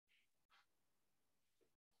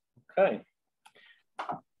Okay.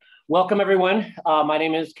 Welcome, everyone. My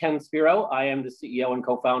name is Ken Spiro. I am the CEO and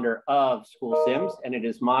co-founder of SchoolSims, and it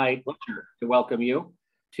is my pleasure to welcome you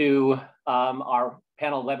to our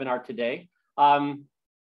panel webinar today.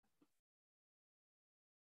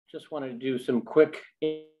 Just wanted to do some quick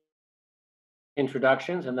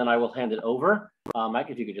introductions, and then I will hand it over. Mike,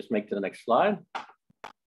 if you could just make to the next slide.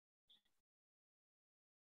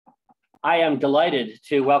 I am delighted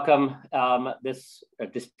to welcome this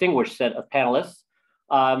distinguished set of panelists.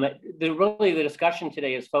 Really, the discussion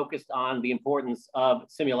today is focused on the importance of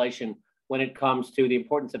simulation when it comes to the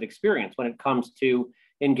importance of experience, when it comes to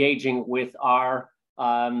engaging with our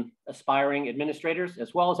aspiring administrators,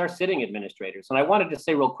 as well as our sitting administrators. And I wanted to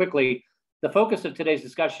say real quickly, the focus of today's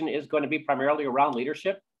discussion is going to be primarily around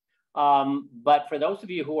leadership. But for those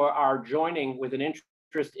of you who are joining with an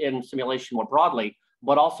interest in simulation more broadly,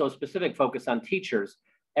 but also a specific focus on teachers,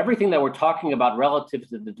 everything that we're talking about relative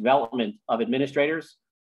to the development of administrators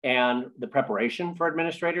and the preparation for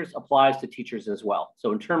administrators applies to teachers as well.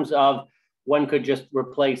 So in terms of one could just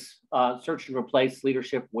replace, search and replace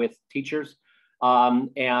leadership with teachers,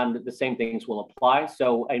 and the same things will apply.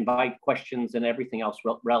 So I invite questions and everything else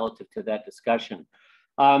relative to that discussion.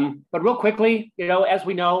 But real quickly, as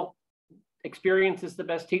we know, experience is the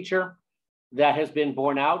best teacher. That has been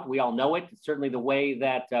borne out. We all know it. It's certainly the way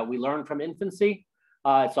that we learn from infancy.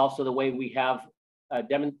 It's also the way we have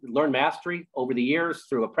learned mastery over the years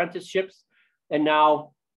through apprenticeships. And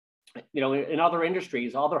now, in other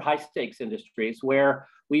industries, other high stakes industries where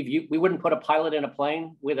we wouldn't put a pilot in a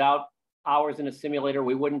plane without hours in a simulator.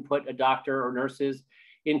 We wouldn't put a doctor or nurses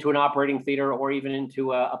into an operating theater or even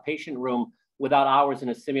into a patient room without hours in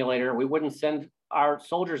a simulator. We wouldn't send our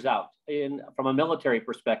soldiers out from a military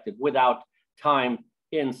perspective without time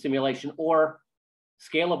in simulation or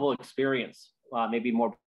scalable experience, maybe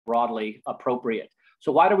more broadly appropriate.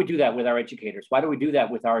 So why do we do that with our educators? Why do we do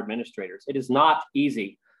that with our administrators? It is not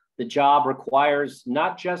easy. The job requires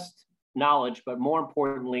not just knowledge, but more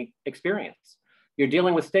importantly, experience. You're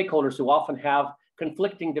dealing with stakeholders who often have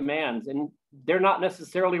conflicting demands and they're not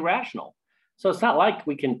necessarily rational. So it's not like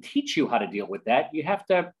we can teach you how to deal with that. You have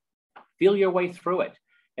to feel your way through it.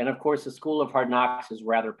 And of course, the school of hard knocks is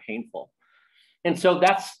rather painful. And so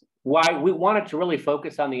that's why we wanted to really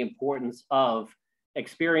focus on the importance of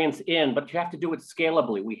experience but you have to do it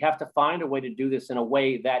scalably. We have to find a way to do this in a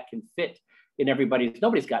way that can fit in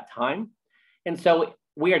nobody's got time. And so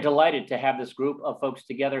we are delighted to have this group of folks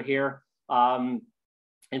together here. In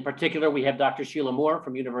particular, we have Dr. Sheila Moore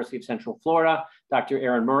from University of Central Florida, Dr.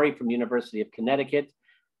 Erin Murray from University of Connecticut,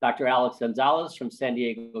 Dr. Gonzalez from San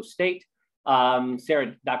Diego State,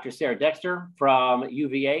 Dr. Sara Dexter from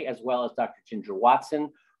UVA, as well as Dr. Ginger Watson,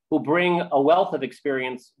 who bring a wealth of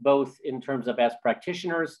experience, both in terms of as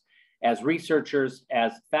practitioners, as researchers,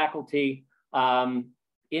 as faculty, in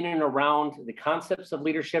and around the concepts of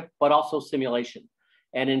leadership, but also simulation.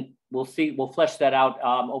 And we'll flesh that out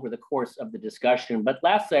over the course of the discussion. But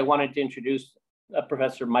lastly, I wanted to introduce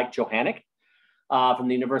Professor Mike Johanna from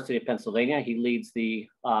the University of Pennsylvania. He leads the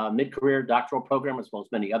mid-career doctoral program, as well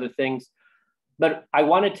as many other things. But I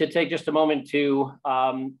wanted to take just a moment to,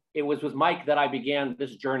 it was with Mike that I began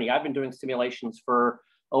this journey. I've been doing simulations for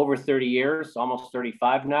over 30 years, almost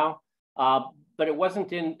 35 now, but it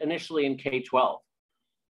wasn't initially in K-12.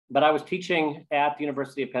 But I was teaching at the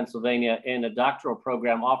University of Pennsylvania in a doctoral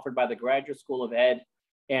program offered by the Graduate School of Ed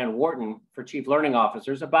and Wharton for Chief Learning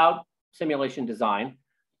Officers about simulation design,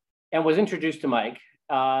 and was introduced to Mike.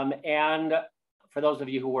 And for those of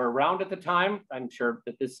you who were around at the time, I'm sure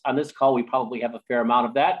that on this call, we probably have a fair amount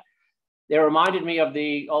of that. They reminded me of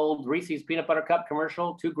the old Reese's peanut butter cup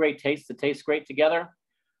commercial, two great tastes that taste great together.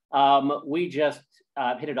 We just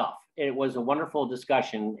hit it off. It was a wonderful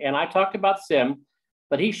discussion. And I talked about sim,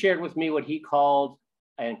 but he shared with me what he called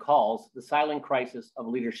and calls the silent crisis of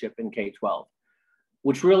leadership in K-12,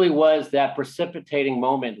 which really was that precipitating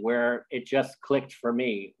moment where it just clicked for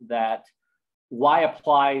me that why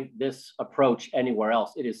apply this approach anywhere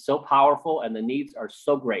else? It is so powerful and the needs are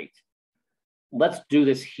so great. Let's do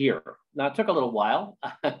this here. Now, it took a little while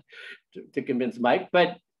to convince Mike,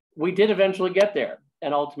 but we did eventually get there.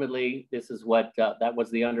 And ultimately, this is what, that was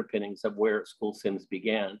the underpinnings of where SchoolSims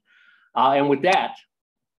began. And with that,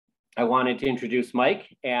 I wanted to introduce Mike,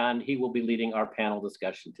 and he will be leading our panel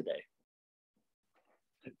discussion today.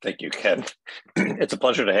 Thank you, Ken. It's a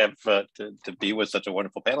pleasure to have to be with such a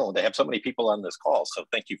wonderful panel and to have so many people on this call. So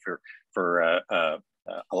thank you for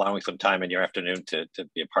allowing some time in your afternoon to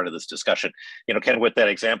be a part of this discussion. You know, Ken, with that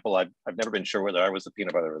example, I've never been sure whether I was the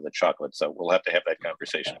peanut butter or the chocolate. So we'll have to have that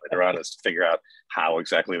conversation later on as to figure out how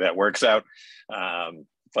exactly that works out.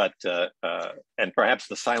 and perhaps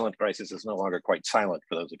the silent crisis is no longer quite silent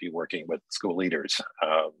for those of you working with school leaders.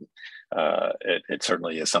 It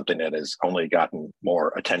certainly is something that has only gotten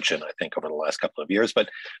more attention, I think, over the last couple of years. But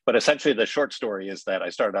essentially, the short story is that I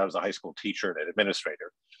started out as a high school teacher and an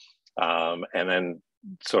administrator, and then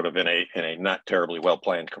sort of in a not terribly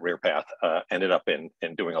well-planned career path, ended up in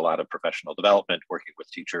doing a lot of professional development, working with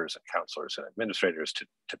teachers and counselors and administrators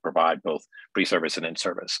to provide both pre-service and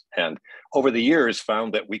in-service. And over the years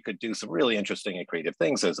found that we could do some really interesting and creative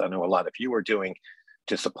things, as I know a lot of you are doing,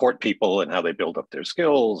 to support people and how they build up their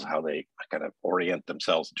skills, how they kind of orient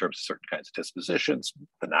themselves in terms of certain kinds of dispositions,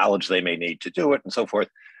 the knowledge they may need to do it, and so forth.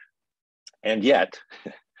 And yet,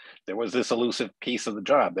 there was this elusive piece of the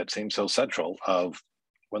job that seemed so central of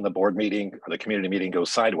when the board meeting or the community meeting goes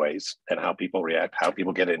sideways and how people react, how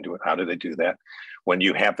people get into it, how do they do that? When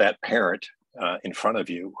you have that parent in front of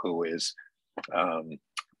you who is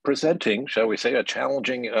presenting, shall we say, a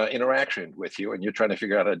challenging interaction with you, and you're trying to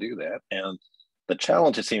figure out how to do that. And the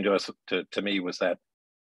challenge, it seemed to us, to me, was that,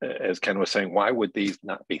 as Ken was saying, why would these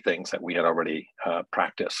not be things that we had already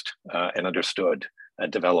practiced and understood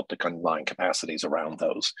and developed the underlying capacities around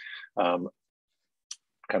those?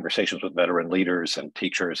 Conversations with veteran leaders and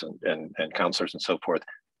teachers and counselors and so forth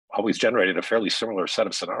always generated a fairly similar set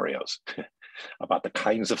of scenarios about the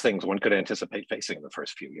kinds of things one could anticipate facing in the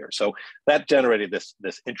first few years. So that generated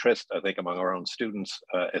this interest, I think, among our own students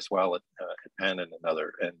as well at Penn and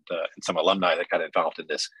some alumni that got involved in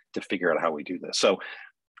this to figure out how we do this. So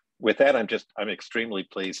with that, I'm extremely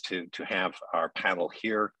pleased to have our panel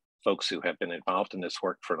here, folks who have been involved in this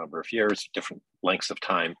work for a number of years, different lengths of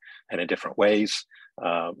time and in different ways.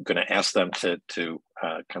 I'm going to ask them to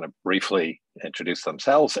kind of briefly introduce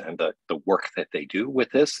themselves and the work that they do with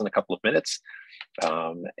this in a couple of minutes.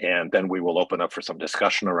 And then we will open up for some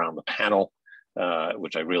discussion around the panel,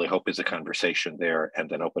 which I really hope is a conversation there, and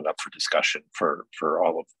then open up for discussion for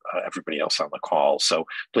all of everybody else on the call. So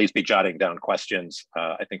please be jotting down questions.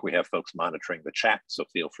 I think we have folks monitoring the chat, so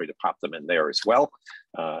feel free to pop them in there as well.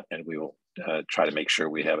 And we will try to make sure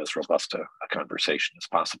we have as robust a conversation as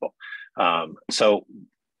possible. So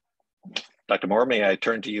Dr. Moore, may I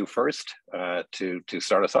turn to you first to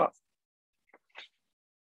start us off?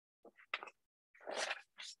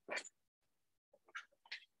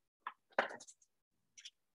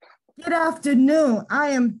 Good afternoon. I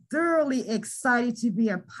am thoroughly excited to be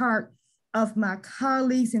a part of my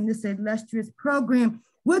colleagues in this illustrious program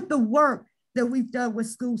with the work that we've done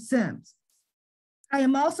with SchoolSims. I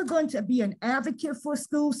am also going to be an advocate for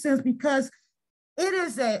SchoolSims because it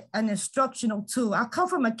is an instructional tool. I come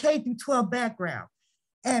from a K-12 background,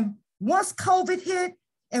 and once COVID hit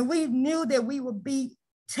and we knew that we would be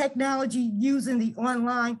technology using the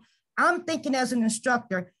online, I'm thinking as an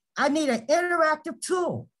instructor, I need an interactive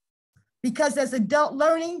tool. Because as adult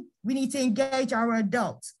learning, we need to engage our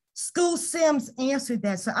adults. SchoolSims answered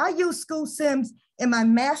that. So I use SchoolSims in my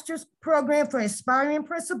master's program for aspiring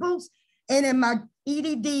principals and in my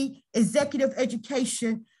Ed.D executive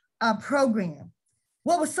education program.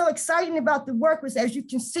 What was so exciting about the work was, as you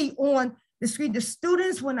can see on the screen, the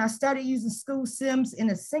students, when I started using SchoolSims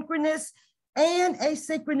in a synchronous and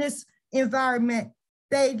asynchronous environment,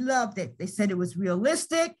 they loved it. They said it was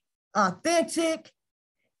realistic, authentic.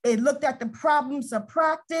 It looked at the problems of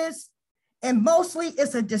practice, and mostly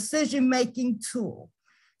it's a decision-making tool.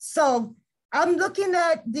 So I'm looking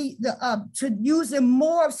at to using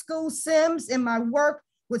more of SchoolSims in my work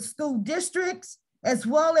with school districts, as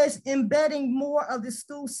well as embedding more of the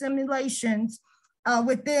school simulations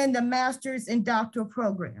within the master's and doctoral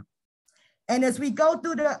program. And as we go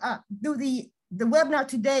through the webinar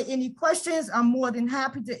today, any questions, I'm more than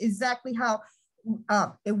happy to exactly how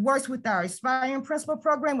it works with our aspiring principal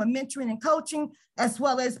program with mentoring and coaching, as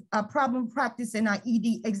well as problem practice in our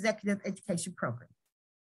Ed executive education program.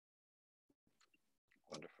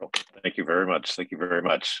 Wonderful. Thank you very much. Thank you very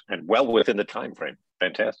much. And well within the time frame.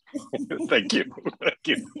 Fantastic. Thank you. Thank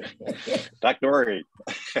you. Dr. Ori,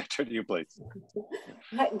 turn to you, please.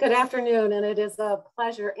 Good afternoon, and it is a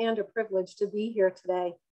pleasure and a privilege to be here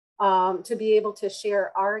today to be able to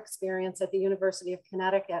share our experience at the University of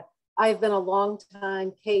Connecticut. I've been a long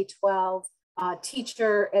time K-12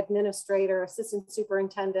 teacher, administrator, assistant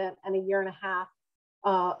superintendent, and a year and a half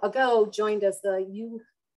ago joined as the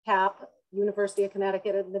UCAP, University of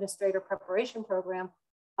Connecticut Administrator Preparation Program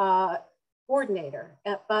coordinator.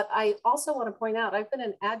 But I also want to point out, I've been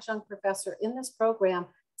an adjunct professor in this program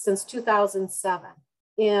since 2007.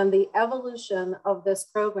 And the evolution of this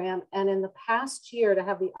program, and in the past year to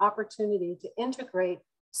have the opportunity to integrate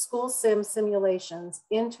SchoolSim simulations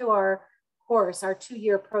into our course, our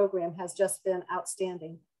 2-year program, has just been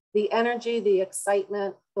outstanding. the energy, the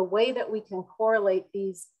excitement, the way that we can correlate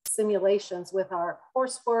these simulations with our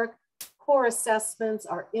coursework, core assessments,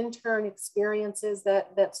 our intern experiences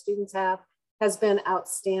that students have has been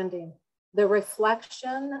outstanding. The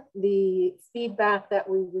reflection, the feedback that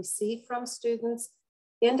we receive from students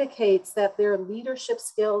indicates that their leadership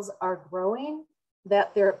skills are growing,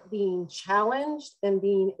 that they're being challenged and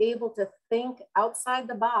being able to think outside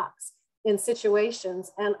the box in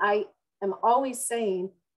situations. And I am always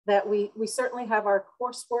saying that we certainly have our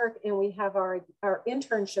coursework and we have our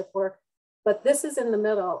internship work, but this is in the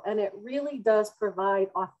middle, and it really does provide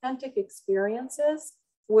authentic experiences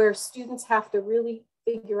where students have to really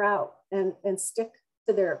figure out and stick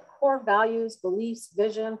to their core values, beliefs,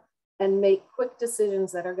 vision, and make quick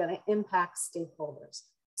decisions that are going to impact stakeholders.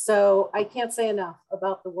 So I can't say enough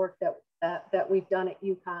about the work that we've done at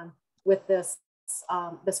UConn with this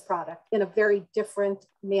product in a very different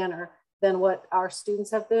manner than what our students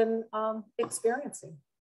have been experiencing.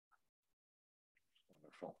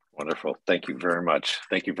 Wonderful, wonderful. Thank you very much.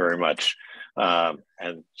 Thank you very much.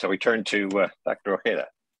 And so we turn to Dr. Ojeda.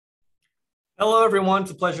 Hello, everyone.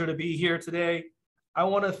 It's a pleasure to be here today. I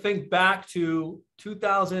want to think back to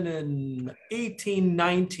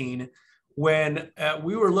 2018-19 when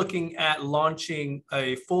we were looking at launching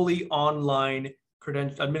a fully online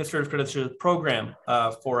administrative credentials program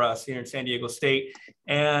for us here in San Diego State.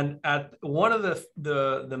 And at one of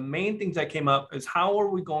the main things that came up is how are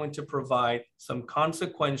we going to provide some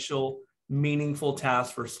consequential, meaningful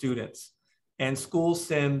tasks for students? And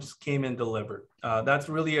SchoolSims came and delivered. That's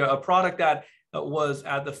really a product that was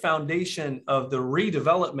at the foundation of the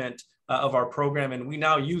redevelopment of our program. And we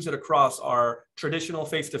now use it across our traditional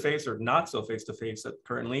face-to-face or not so face-to-face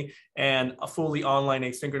currently, and a fully online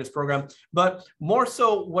asynchronous program. But more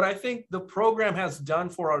so, what I think the program has done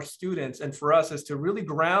for our students and for us is to really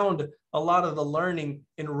ground a lot of the learning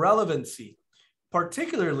in relevancy,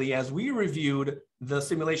 particularly as we reviewed the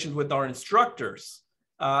simulations with our instructors.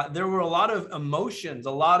 There were a lot of emotions,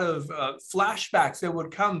 a lot of flashbacks that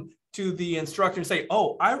would come to the instructor and say,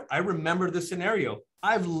 oh, I remember this scenario.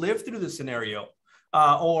 I've lived through this scenario,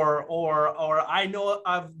 or I know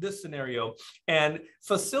of this scenario. And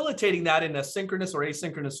facilitating that in a synchronous or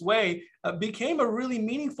asynchronous way became a really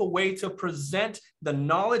meaningful way to present the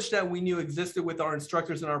knowledge that we knew existed with our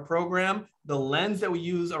instructors in our program, the lens that we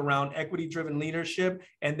use around equity-driven leadership,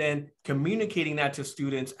 and then communicating that to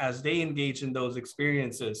students as they engage in those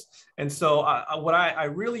experiences. And so what I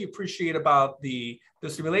really appreciate about the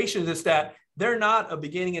simulations is that they're not a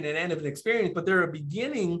beginning and an end of an experience, but they're a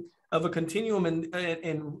beginning of a continuum and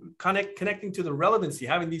connecting to the relevancy,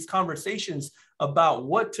 having these conversations about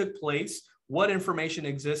what took place, what information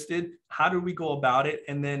existed, how do we go about it,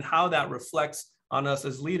 and then how that reflects on us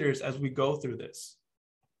as leaders as we go through this.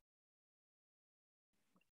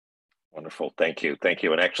 Wonderful, thank you, thank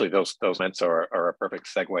you. And actually, those moments are a perfect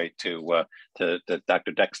segue to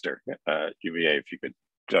Dr. Dexter, UVA. If you could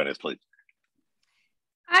join us, please.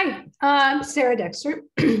 Hi, I'm Sara Dexter,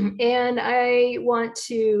 and I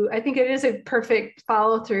think it is a perfect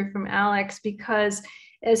follow through from Alex because,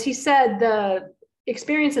 as he said, the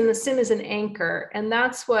experience in the sim is an anchor, and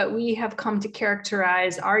that's what we have come to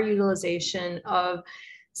characterize our utilization of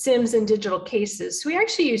Sims and digital cases. So we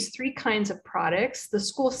actually use three kinds of products: the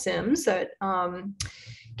SchoolSims that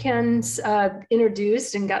Ken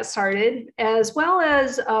introduced and got started, as well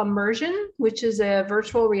as Immersion, which is a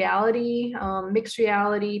virtual reality, mixed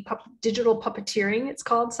reality, digital puppeteering, it's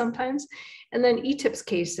called sometimes, and then eTips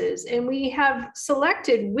cases. And we have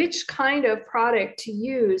selected which kind of product to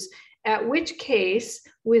use at which case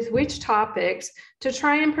with which topics to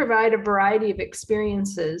try and provide a variety of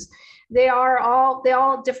experiences. They all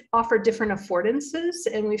offer different affordances,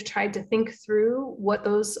 and we've tried to think through what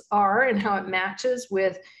those are and how it matches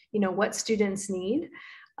with, what students need.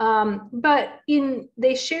 But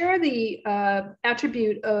they share the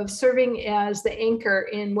attribute of serving as the anchor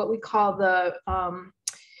in what we call the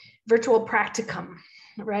virtual practicum,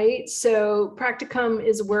 right? So practicum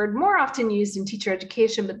is a word more often used in teacher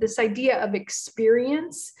education, but this idea of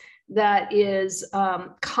experience that is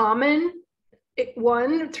common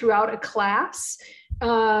throughout a class,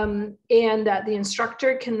 and that the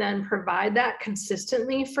instructor can then provide that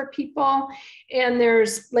consistently for people. And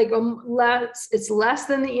there's it's less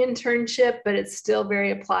than the internship, but it's still very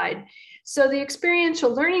applied. So the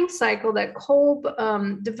experiential learning cycle that Kolb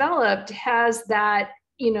developed has that,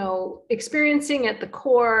 experiencing at the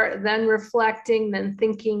core, then reflecting, then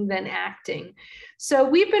thinking, then acting. So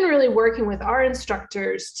we've been really working with our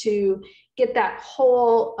instructors to get that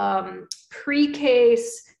whole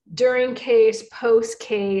pre-case, during case, post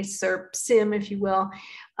case, or sim, if you will,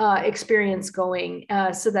 experience going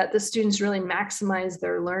so that the students really maximize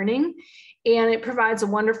their learning. And it provides a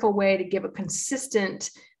wonderful way to give a consistent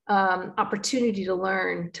opportunity to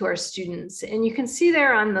learn to our students. And you can see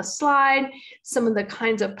there on the slide some of the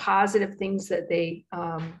kinds of positive things that they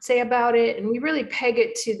say about it. And we really peg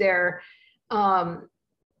it to their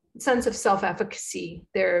sense of self-efficacy.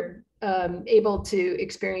 They're able to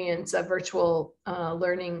experience a virtual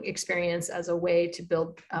learning experience as a way to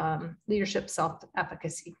build leadership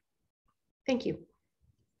self-efficacy. Thank you.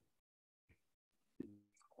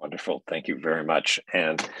 Wonderful, thank you very much.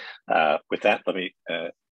 And with that, let me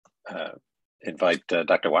invite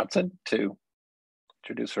Dr. Watson to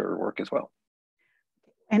introduce her work as well.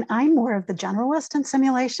 And I'm more of the generalist in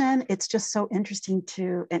simulation. It's just so interesting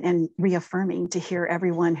to and reaffirming to hear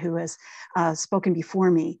everyone who has spoken before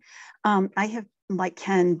me. I have, like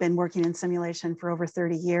Ken, been working in simulation for over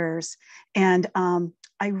 30 years. And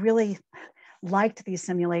I really liked these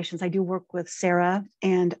simulations. I do work with Sara.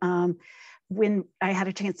 And when I had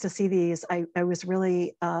a chance to see these, I was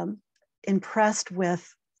really impressed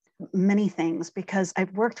with many things, because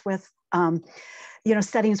I've worked with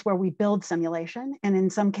settings where we build simulation, and in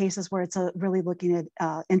some cases where it's really looking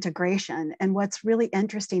at integration. And what's really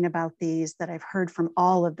interesting about these that I've heard from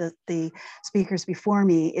all of the speakers before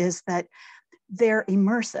me is that they're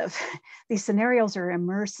immersive. These scenarios are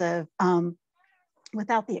immersive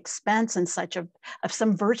without the expense and such of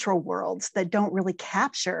some virtual worlds that don't really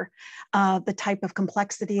capture the type of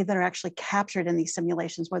complexity that are actually captured in these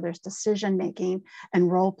simulations, where there's decision making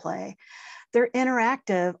and role play. They're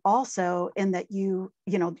interactive also in that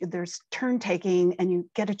there's turn taking and you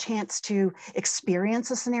get a chance to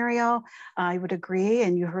experience a scenario. I would agree,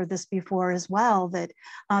 and you heard this before as well, that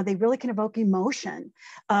they really can evoke emotion,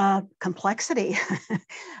 complexity,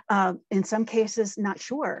 in some cases, not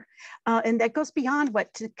sure. And that goes beyond what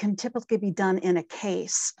can typically be done in a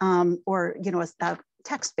case or a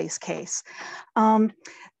text-based case.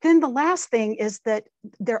 Then the last thing is that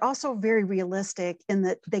they're also very realistic in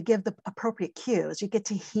that they give the appropriate cues. You get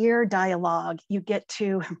to hear dialogue, you get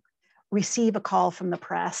to receive a call from the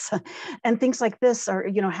press and things like this, or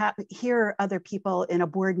hear other people in a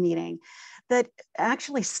board meeting that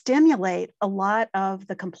actually stimulate a lot of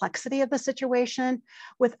the complexity of the situation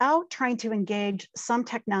without trying to engage some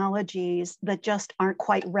technologies that just aren't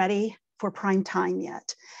quite ready for prime time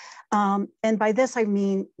yet. And by this, I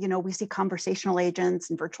mean, we see conversational agents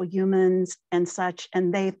and virtual humans and such,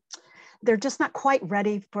 and they're just not quite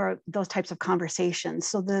ready for those types of conversations.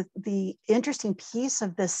 So the interesting piece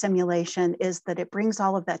of this simulation is that it brings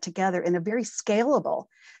all of that together in a very scalable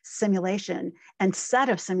simulation and set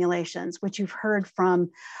of simulations, which you've heard from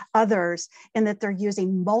others, in that they're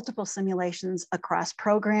using multiple simulations across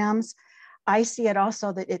programs. I see it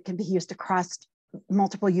also that it can be used across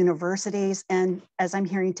multiple universities, and as I'm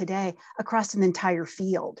hearing today, across an entire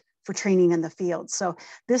field for training in the field. So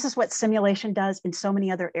this is what simulation does in so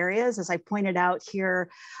many other areas. As I pointed out here,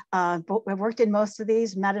 I've worked in most of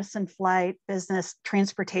these: medicine, flight, business,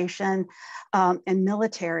 transportation, and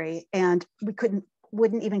military. And we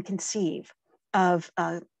wouldn't even conceive of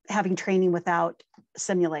having training without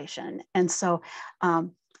simulation. And so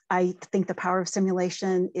I think the power of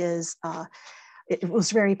simulation is it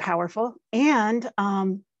was very powerful, and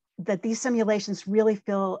that these simulations really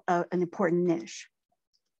fill an important niche.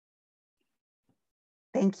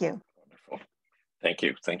 Thank you. Wonderful.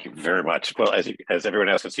 Thank you very much. Well, as everyone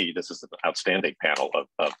else can see, this is an outstanding panel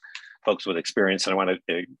of folks with experience, and I want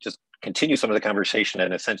to just continue some of the conversation.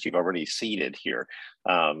 In a sense, you've already seeded here.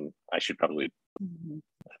 I should probably.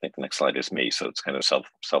 I think the next slide is me, so it's kind of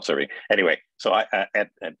self-serving. Anyway, so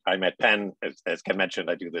I'm at Penn, as Ken mentioned.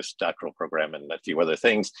 I do this doctoral program and a few other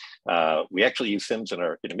things. We actually use Sims in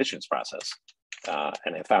our admissions process.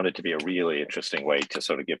 And I found it to be a really interesting way to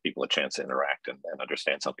sort of give people a chance to interact and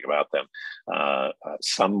understand something about them.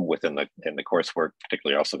 Some within the coursework,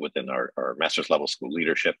 particularly also within our master's level school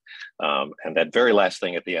leadership. And that very last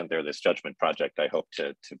thing at the end there, this judgment project, I hope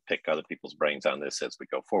to pick other people's brains on this as we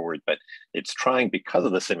go forward. But it's trying, because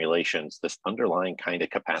of the simulations, this underlying kind of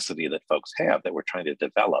capacity that folks have that we're trying to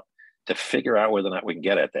develop to figure out whether or not we can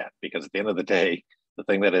get at that. Because at the end of the day, the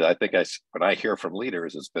thing that I think what I hear from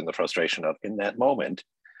leaders has been the frustration of, in that moment,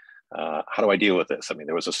 how do I deal with this? I mean,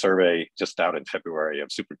 there was a survey just out in February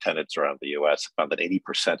of superintendents around the US, found that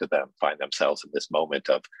 80% of them find themselves in this moment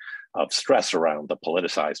of stress around the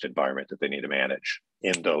politicized environment that they need to manage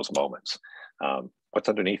in those moments. What's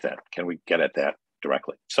underneath that? Can we get at that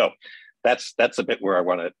directly? So that's a bit where I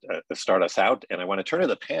want to start us out, and I want to turn to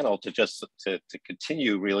the panel to just to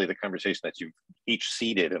continue really the conversation that each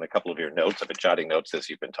seated in a couple of your notes. I've been jotting notes as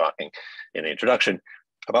you've been talking in the introduction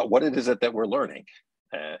about what it is that we're learning.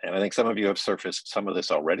 And I think some of you have surfaced some of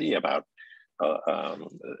this already about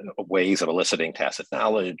ways of eliciting tacit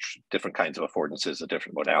knowledge, different kinds of affordances that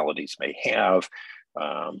different modalities may have,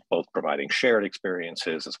 both providing shared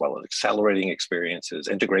experiences as well as accelerating experiences,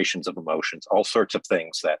 integrations of emotions, all sorts of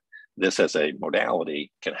things that this as a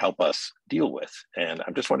modality can help us deal with. And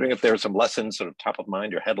I'm just wondering if there are some lessons sort of top of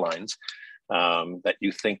mind or headlines that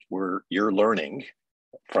you think you're learning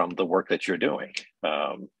from the work that you're doing.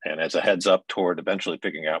 And as a heads up toward eventually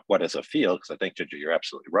figuring out what is a field, because I think, Ginger, you're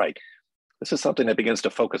absolutely right. This is something that begins to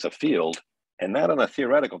focus a field, and not on a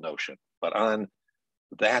theoretical notion, but on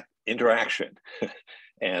that interaction.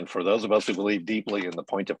 And for those of us who believe deeply in the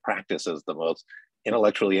point of practice as the most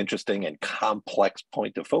intellectually interesting and complex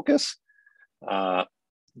point of focus,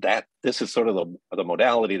 that this is sort of the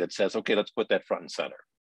modality that says, okay, let's put that front and center.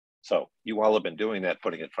 So you all have been doing that,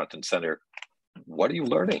 putting it front and center. What are you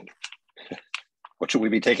learning? What should we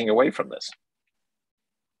be taking away from this?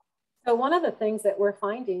 So one of the things that we're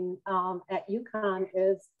finding at UConn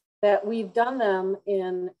is that we've done them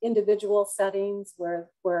in individual settings where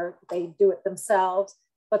they do it themselves.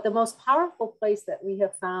 But the most powerful place that we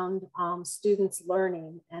have found students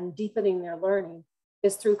learning and deepening their learning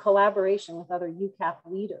is through collaboration with other UCAP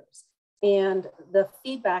leaders. And the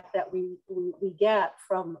feedback that we get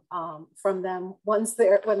from them when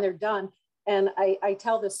they're done. And I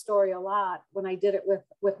tell this story a lot when I did it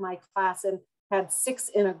with my class and had 6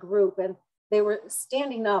 in a group, and they were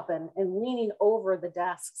standing up and leaning over the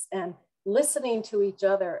desks and listening to each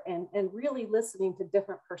other and really listening to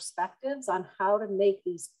different perspectives on how to make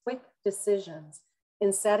these quick decisions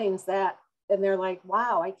in settings and they're like,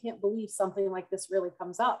 wow, I can't believe something like this really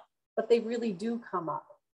comes up, but they really do come up.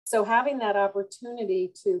 So having that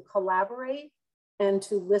opportunity to collaborate and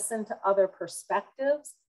to listen to other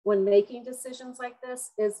perspectives when making decisions like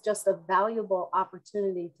this is just a valuable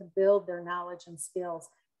opportunity to build their knowledge and skills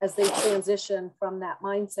as they transition from that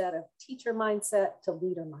mindset of teacher mindset to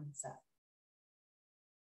leader mindset.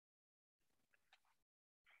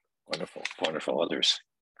 Wonderful, wonderful. Others?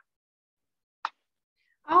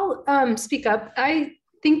 I'll speak up. I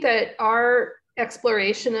think that our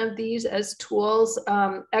exploration of these as tools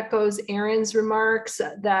echoes Erin's remarks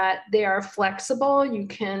that they are flexible. You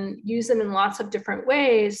can use them in lots of different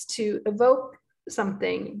ways to evoke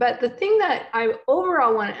something. But the thing that I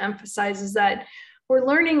overall want to emphasize is that we're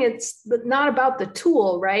learning it's not about the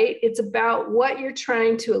tool, right? It's about what you're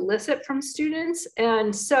trying to elicit from students.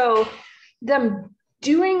 And so them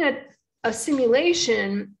doing a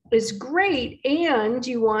simulation is great. And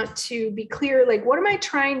you want to be clear, like, what am I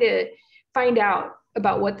trying to find out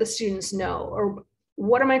about what the students know? Or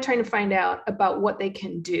what am I trying to find out about what they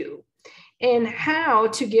can do? And how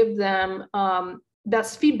to give them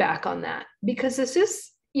best feedback on that. Because this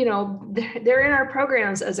is, they're in our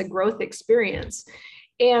programs as a growth experience.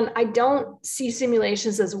 And I don't see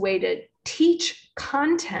simulations as a way to teach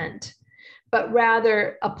content, but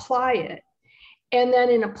rather apply it. And then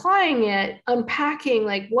in applying it, unpacking,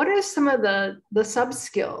 like, what are some of the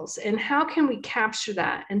sub-skills and how can we capture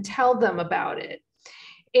that and tell them about it?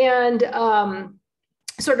 And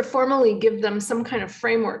sort of formally give them some kind of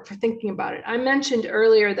framework for thinking about it. I mentioned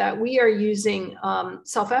earlier that we are using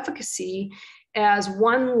self-efficacy as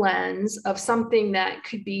one lens of something that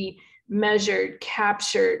could be measured,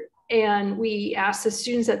 captured. And we ask the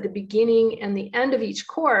students at the beginning and the end of each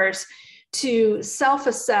course to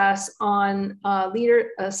self-assess on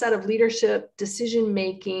a set of leadership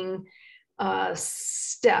decision-making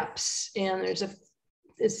steps. And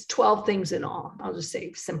it's 12 things in all, I'll just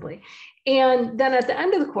say simply. And then at the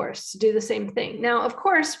end of the course, do the same thing. Now, of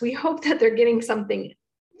course, we hope that they're getting something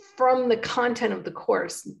from the content of the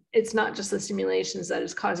course. It's not just the simulations that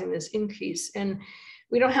is causing this increase. And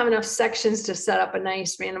we don't have enough sections to set up a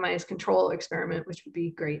nice randomized control experiment, which would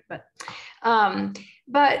be great. But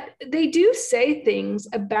they do say things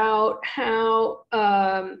about how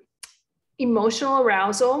emotional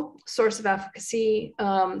arousal, source of efficacy,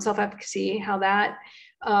 self-efficacy, how that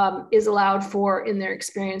is allowed for in their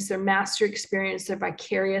experience, their master experience, their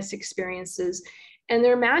vicarious experiences, and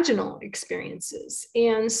their imaginal experiences.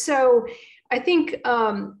 And so I think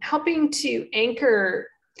helping to anchor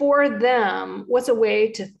for them what's a way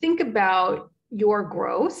to think about your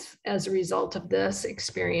growth as a result of this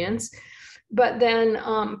experience, but then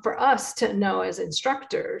for us to know as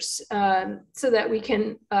instructors so that we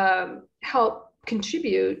can help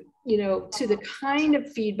contribute, to the kind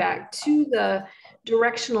of feedback, to the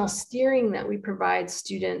directional steering that we provide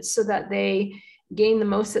students so that they gain the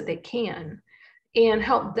most that they can, and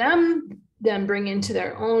help them then bring into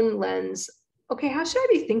their own lens okay, how should I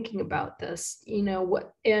be thinking about this? You know,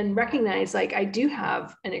 what, and recognize like I do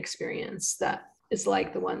have an experience that is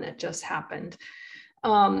like the one that just happened.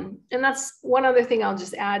 And that's one other thing I'll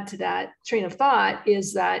just add to that train of thought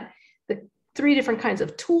is that the 3 different kinds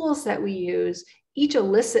of tools that we use each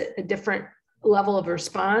elicit a different level of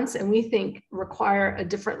response, and we think require a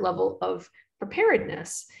different level of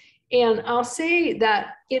preparedness. And I'll say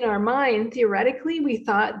that in our mind, theoretically, we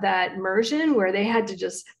thought that immersion, where they had to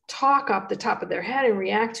just talk off the top of their head and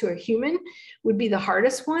react to a human, would be the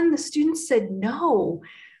hardest one. The students said, no,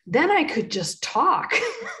 then I could just talk.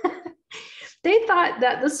 They thought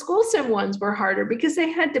that the SchoolSim ones were harder because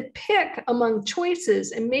they had to pick among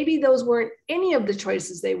choices, and maybe those weren't any of the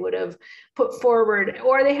choices they would have put forward,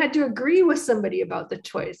 or they had to agree with somebody about the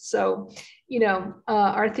choice. So, you know,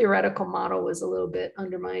 our theoretical model was a little bit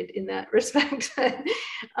undermined in that respect.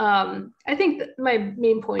 I think that my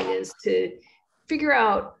main point is to figure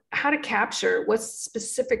out how to capture what's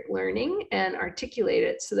specific learning and articulate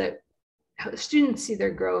it so that students see their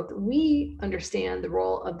growth. We understand the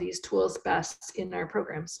role of these tools best in our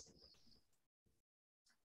programs.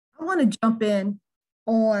 I want to jump in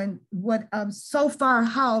on what so far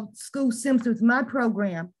how SchoolSims with my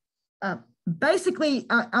program. Basically,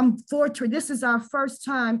 I'm fortunate. This is our first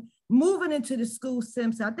time moving into the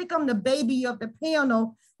SchoolSims. I think I'm the baby of the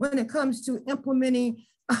panel when it comes to implementing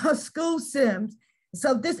SchoolSims.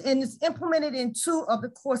 So this, and it's implemented in 2 of the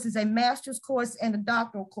courses, a master's course and a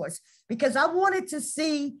doctoral course, because I wanted to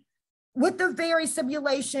see with the various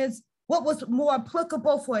simulations, what was more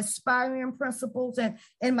applicable for aspiring principals. And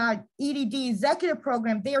in my Ed.D executive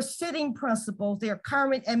program, they're sitting principals, they're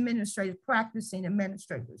current administrators, practicing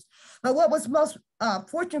administrators. But what was most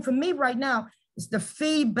fortunate for me right now is the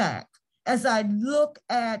feedback. As I look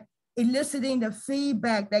at eliciting the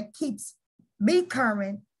feedback that keeps me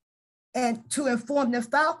current, and to inform the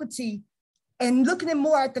faculty, and looking at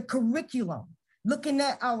more at the curriculum, looking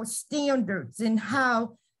at our standards and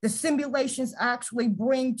how the simulations actually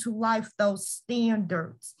bring to life those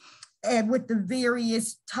standards. And with the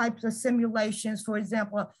various types of simulations, for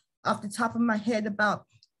example, off the top of my head about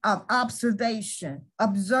observation,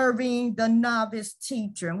 observing the novice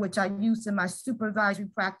teacher, which I used in my supervisory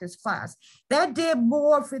practice class. That did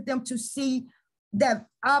more for them to see that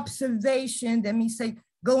observation than me say,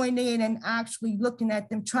 going in and actually looking at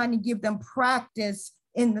them, trying to give them practice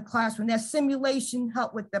in the classroom. That simulation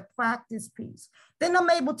helped with the practice piece. Then I'm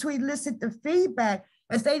able to elicit the feedback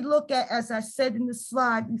as they look at, as I said in the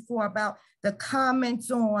slide before about the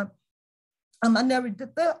comments on, I never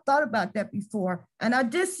thought about that before. And I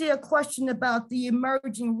did see a question about the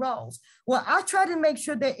emerging roles. Well, I try to make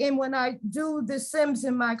sure that when I do the Sims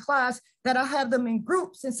in my class, that I have them in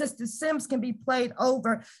groups. And since the Sims can be played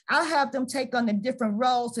over, I have them take on the different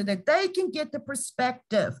roles so that they can get the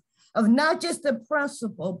perspective of not just the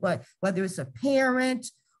principal, but whether it's a parent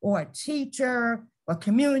or a teacher or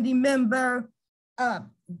community member.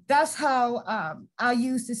 That's how I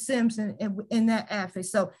use the Sims in that aspect.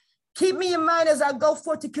 So keep me in mind as I go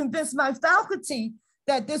forth to convince my faculty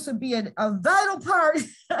that this would be a vital part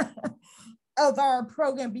of our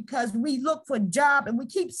program, because we look for job, and we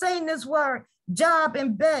keep saying this word, job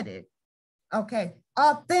embedded, okay,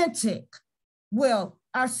 authentic. Well,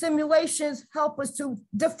 our simulations help us to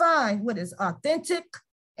define what is authentic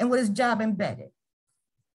and what is job embedded.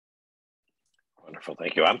 Wonderful,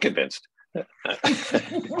 thank you. I'm convinced.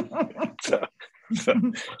 So,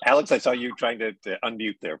 Alex, I saw you trying to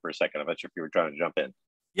unmute there for a second. I'm not sure if you were trying to jump in.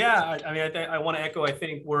 Yeah, I mean, I want to echo. I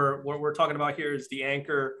think what we're talking about here is the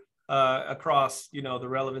anchor across, you know, the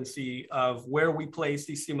relevancy of where we place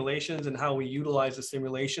these simulations and how we utilize the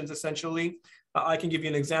simulations. Essentially, I can give you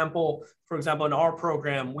an example. For example, in our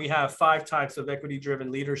program, we have 5 types of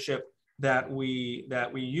equity-driven leadership that we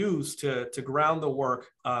use to ground the work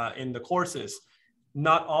in the courses.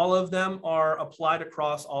 Not all of them are applied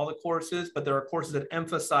across all the courses, but there are courses that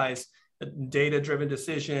emphasize data-driven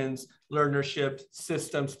decisions, learnership,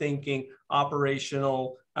 systems thinking,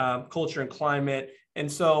 operational, culture and climate. And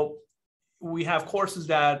so we have courses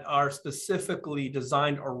that are specifically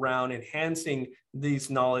designed around enhancing these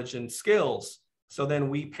knowledge and skills. So then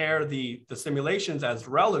we pair the simulations as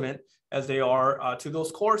relevant as they are to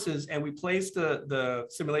those courses, and we place the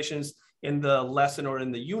simulations in the lesson or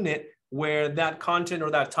in the unit where that content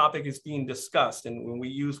or that topic is being discussed. And when we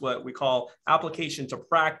use what we call application to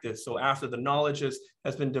practice, so after the knowledge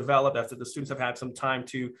has been developed, after the students have had some time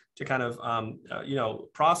to kind of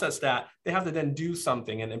process that, they have to then do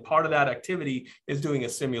something. And part of that activity is doing a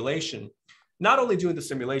simulation. not only doing the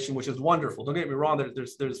simulation, which is wonderful, don't get me wrong,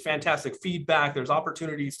 there's fantastic feedback, there's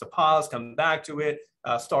opportunities to pause, come back to it,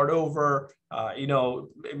 start over, you know,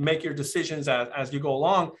 make your decisions as you go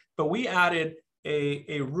along. But we added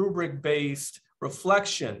a rubric-based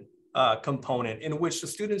reflection component in which the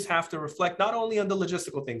students have to reflect not only on the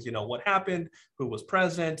logistical things, you know, what happened, who was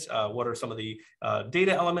present, what are some of the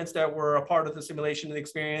data elements that were a part of the simulation and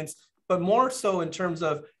experience, but more so in terms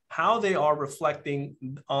of how they are reflecting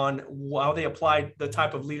on how they applied the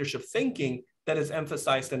type of leadership thinking that is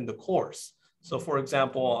emphasized in the course. So for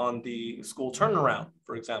example, on the school turnaround,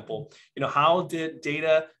 for example, you know, how did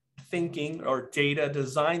data thinking or data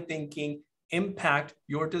design thinking impact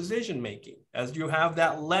your decision making as you have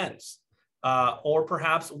that lens? Or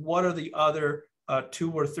perhaps what are the other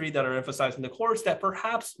 2 or 3 that are emphasized in the course that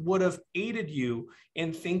perhaps would have aided you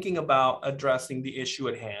in thinking about addressing the issue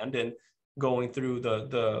at hand and going through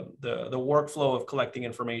the workflow of collecting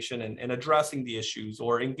information and addressing the issues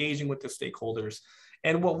or engaging with the stakeholders.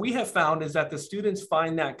 And what we have found is that the students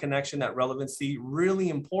find that connection, that relevancy really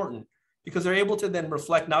important, because they're able to then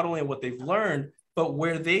reflect not only on what they've learned, but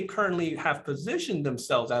where they currently have positioned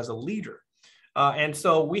themselves as a leader. And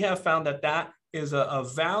so we have found that that is a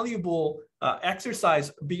valuable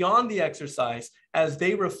exercise beyond the exercise as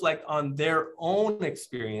they reflect on their own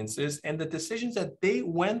experiences and the decisions that they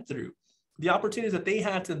went through, the opportunities that they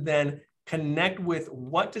had to then connect with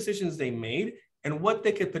what decisions they made and what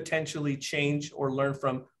they could potentially change or learn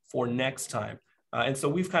from for next time. And so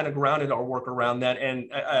we've kind of grounded our work around that.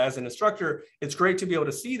 And as an instructor, it's great to be able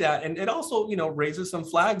to see that. And it also, you know, raises some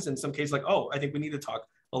flags in some cases like, oh, I think we need to talk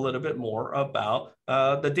a little bit more about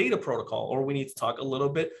the data protocol, or we need to talk a little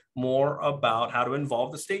bit more about how to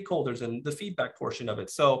involve the stakeholders and the feedback portion of it.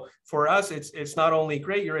 So for us, it's not only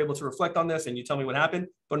great, you're able to reflect on this and you tell me what happened,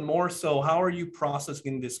 but more so, how are you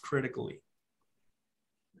processing this critically?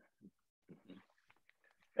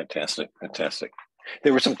 Fantastic, fantastic.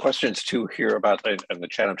 There were some questions too here about in the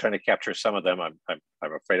chat. I'm trying to capture some of them. I'm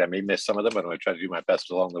afraid I may miss some of them, but I'm going to try to do my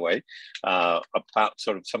best along the way. About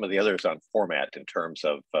sort of some of the others on format in terms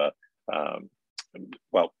of,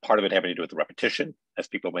 well, part of it having to do with the repetition, as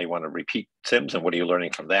people may want to repeat sims, and what are you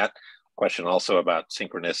learning from that? Question also about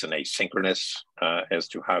synchronous and asynchronous as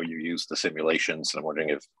to how you use the simulations. And I'm wondering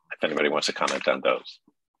if anybody wants to comment on those.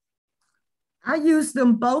 I use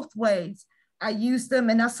them both ways. I use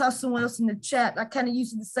them, and I saw someone else in the chat. I kind of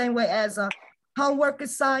use it the same way as a homework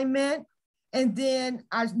assignment. And then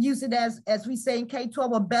I use it as we say in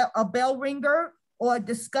K-12, a bell ringer or a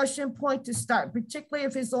discussion point to start, particularly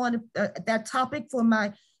if it's on that topic for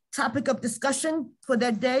my topic of discussion for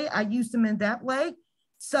that day. I use them in that way.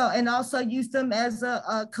 So, and also use them as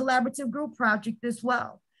a collaborative group project as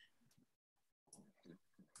well.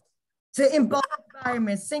 To involve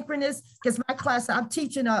environment, synchronous, because my class, I'm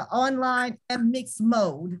teaching an online and mixed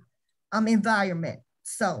mode environment.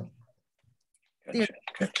 So.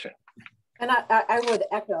 Gotcha. And I would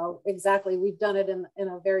echo exactly, we've done it in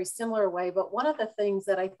a very similar way, but one of the things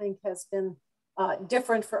that I think has been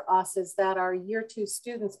different for us is that our year 2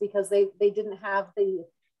 students, because they didn't have the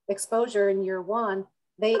exposure in year 1,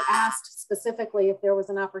 they asked specifically if there was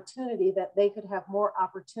an opportunity that they could have more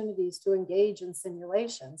opportunities to engage in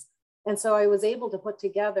simulations. And so I was able to put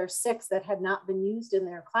together 6 that had not been used in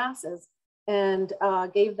their classes and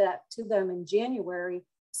gave that to them in January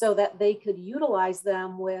so that they could utilize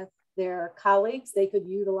them with their colleagues. They could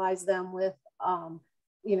utilize them with,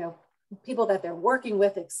 you know, people that they're working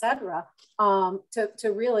with, et cetera,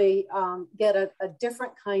 to really get a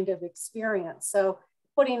different kind of experience. So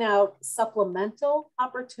putting out supplemental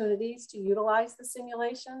opportunities to utilize the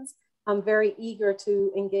simulations. I'm very eager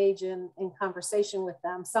to engage in conversation with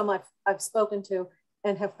them. Some I've spoken to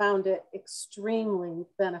and have found it extremely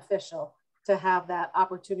beneficial to have that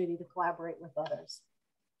opportunity to collaborate with others.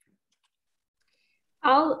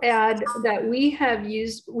 I'll add that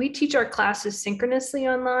we teach our classes synchronously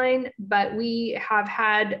online, but we have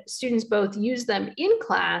had students both use them in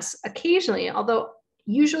class occasionally, although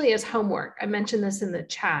usually as homework. I mentioned this in the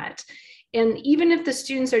chat. And even if the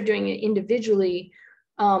students are doing it individually,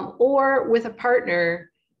 or with a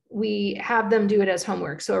partner, we have them do it as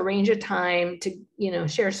homework. So arrange a time to, you know,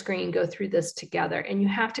 share screen, go through this together, and you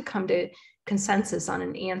have to come to consensus on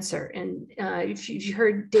an answer. And if you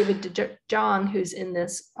heard David DeJong, who's in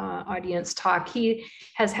this audience, talk, he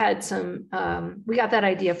has had some, we got that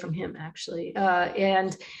idea from him actually.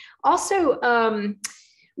 And also,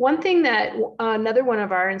 one thing that another one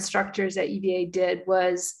of our instructors at UVA did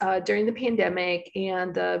was during the pandemic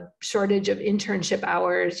and the shortage of internship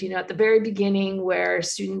hours, you know, at the very beginning where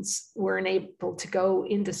students weren't able to go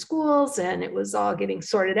into schools and it was all getting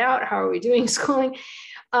sorted out, how are we doing schooling?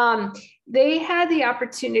 they had the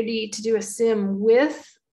opportunity to do a sim with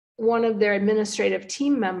one of their administrative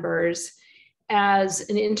team members as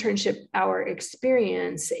an internship hour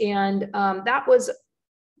experience. And that was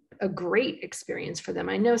a great experience for them.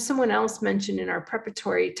 I know someone else mentioned in our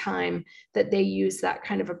preparatory time that they use that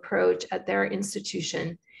kind of approach at their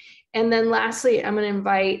institution. And then lastly, I'm going to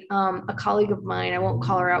invite a colleague of mine. I won't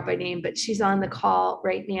call her out by name, but she's on the call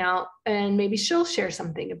right now. And maybe she'll share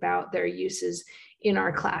something about their uses in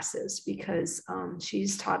our classes, because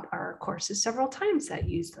she's taught our courses several times that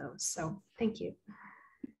use those. So thank you.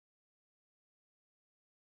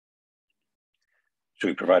 Should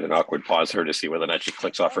we provide an awkward pause here to see whether or not she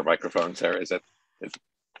clicks off her microphone, Sarah?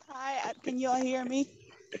 Hi, can you all hear me?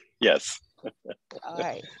 Yes. All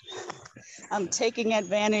right. I'm taking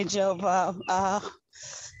advantage of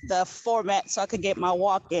the format so I could get my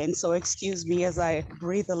walk in. So excuse me as I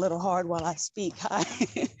breathe a little hard while I speak. Hi,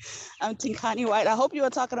 I'm Tinkani White. I hope you are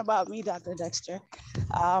talking about me, Dr. Dexter.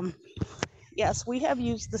 Yes, we have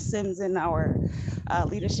used the Sims in our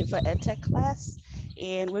Leadership for EdTech class.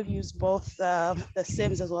 And we've used both the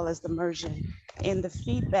Sims as well as the immersion. In the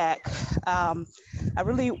feedback,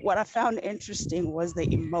 what I found interesting was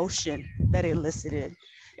the emotion that it elicited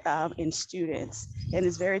in students. And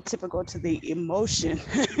it's very typical to the emotion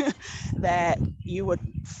that you would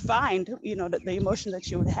find, the emotion that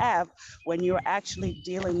you would have when you're actually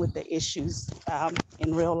dealing with the issues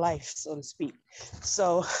in real life, so to speak.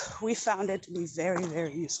 So we found it to be very,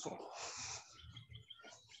 very useful.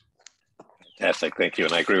 Fantastic, thank you.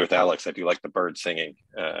 And I agree with Alex. I do like the bird singing.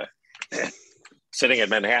 Sitting in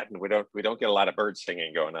Manhattan, we don't get a lot of bird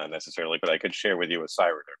singing going on necessarily, but I could share with you a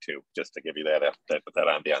siren or two just to give you that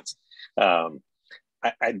ambiance.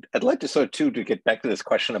 I'd like to to get back to this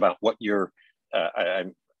question about what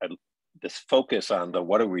this focus on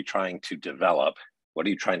what are we trying to develop? What are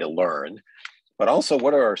you trying to learn? But also,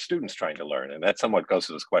 what are our students trying to learn? And that somewhat goes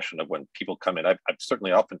to this question of when people come in. I've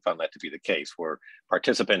certainly often found that to be the case, where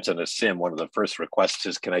participants in a sim, one of the first requests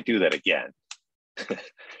is, can I do that again?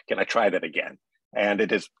 Can I try that again? And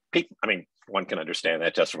it is, I mean, one can understand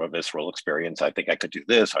that just from a visceral experience. I think I could do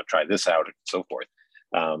this, I'll try this out, and so forth.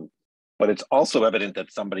 But it's also evident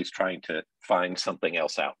that somebody's trying to find something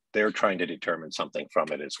else out. They're trying to determine something from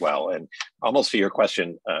it as well. And almost to your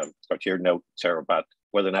question, or to your note, Sarah, about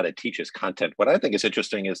whether or not it teaches content, what I think is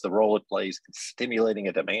interesting is the role it plays in stimulating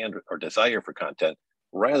a demand or desire for content,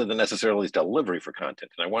 rather than necessarily delivery for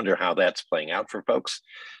content. And I wonder how that's playing out for folks.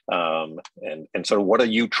 And so what are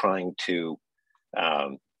you trying to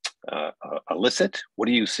elicit? What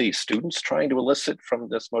do you see students trying to elicit from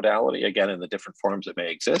this modality, again, in the different forms that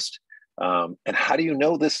may exist? And how do you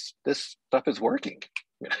know this stuff is working?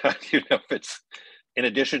 How do you know if it's, in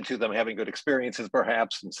addition to them having good experiences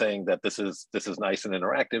perhaps and saying that this is nice and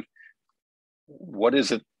interactive, what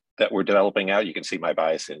is it that we're developing out? You can see my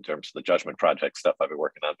bias in terms of the judgment project stuff I've been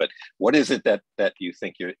working on, but what is it that you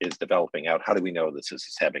think is developing out? How do we know this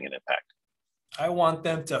is having an impact? I want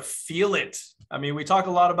them to feel it. I mean, we talk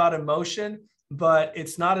a lot about emotion, but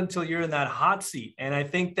it's not until you're in that hot seat. And I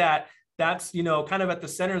think that's, kind of at the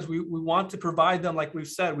centers, we want to provide them, like we've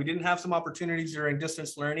said, we didn't have some opportunities during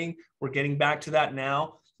distance learning. We're getting back to that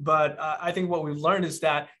now. But I think what we've learned is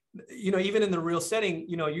that, even in the real setting,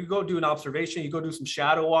 you go do an observation, you go do some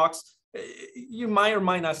shadow walks, you might or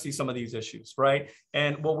might not see some of these issues, right?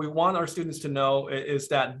 And what we want our students to know is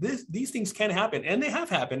that these things can happen, and they have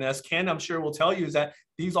happened, as Ken, I'm sure, will tell you, is that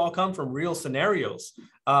these all come from real scenarios.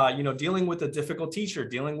 Dealing with a difficult teacher,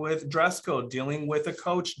 dealing with dress code, dealing with a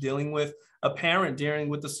coach, dealing with a parent, dealing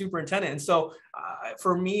with the superintendent. And so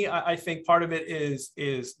for me, I think part of it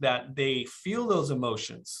is that they feel those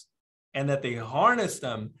emotions and that they harness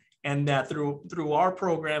them, and that through our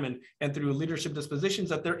program and through leadership dispositions,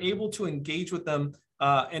 that they're able to engage with them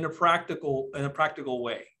in a practical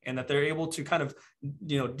way, and that they're able to kind of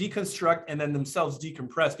deconstruct and then themselves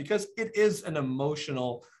decompress, because it is an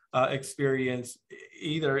emotional experience,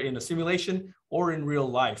 either in a simulation or in real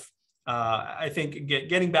life. I think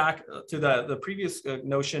getting back to the previous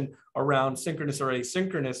notion around synchronous or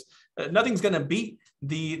asynchronous, nothing's going to beat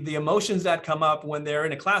the emotions that come up when they're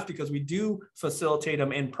in a class, because we do facilitate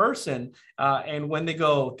them in person. And when they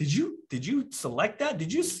go, did you select that?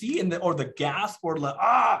 Did you see or the gasp, or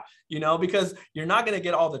because you're not going to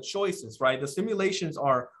get all the choices, right? The simulations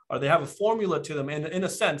they have a formula to them, and in a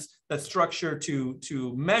sense, that's structured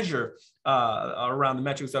to measure around the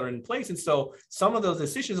metrics that are in place. And so some of those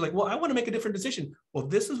decisions are like, well, I want to make a different decision. Well,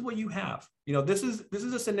 this is what you have. This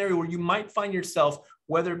is a scenario where you might find yourself,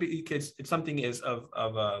 whether because something is of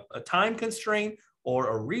a time constraint or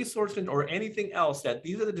a resource or anything else, that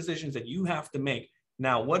these are the decisions that you have to make.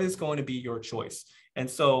 Now, what is going to be your choice? And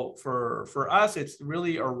so for us, it's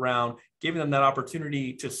really around giving them that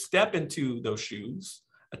opportunity to step into those shoes,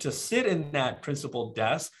 to sit in that principal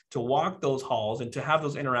desk, to walk those halls, and to have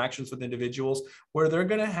those interactions with individuals where they're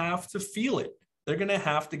going to have to feel it. They're going to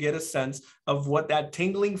have to get a sense of what that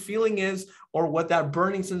tingling feeling is or what that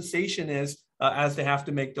burning sensation is as they have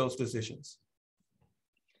to make those decisions.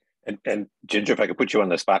 And Ginger, if I could put you on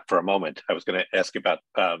the spot for a moment, I was going to ask you about,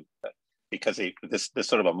 because this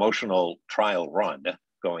sort of emotional trial run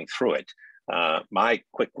going through it, my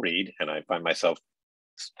quick read, and I find myself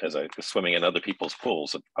as I was swimming in other people's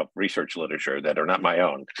pools of research literature that are not my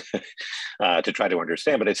own to try to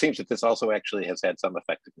understand, but it seems that this also actually has had some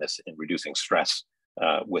effectiveness in reducing stress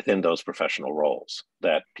within those professional roles,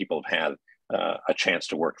 that people have had a chance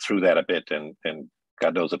to work through that a bit, and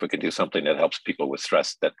God knows if we can do something that helps people with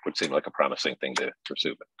stress, that would seem like a promising thing to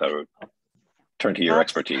pursue. But I would turn to your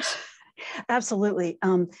expertise. Absolutely.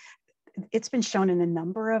 It's been shown in a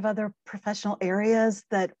number of other professional areas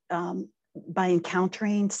that by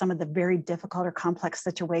encountering some of the very difficult or complex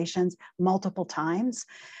situations multiple times,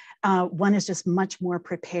 one is just much more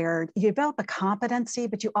prepared. You develop a competency,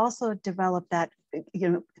 but you also develop that,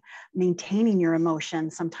 maintaining your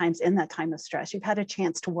emotions sometimes in that time of stress. You've had a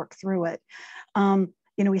chance to work through it.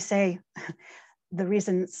 We say the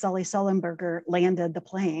reason Sully Sullenberger landed the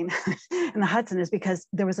plane in the Hudson is because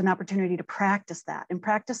there was an opportunity to practice that and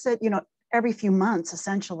practice it, every few months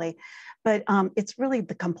essentially. But it's really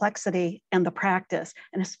the complexity and the practice,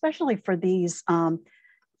 and especially for these,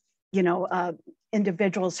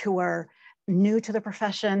 individuals who are new to the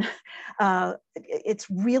profession, it's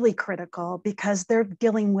really critical because they're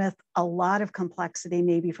dealing with a lot of complexity,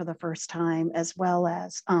 maybe for the first time, as well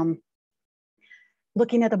as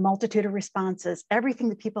looking at a multitude of responses. Everything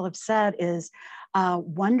that people have said is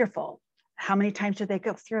wonderful. How many times do they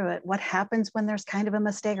go through it? What happens when there's kind of a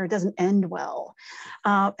mistake or it doesn't end well?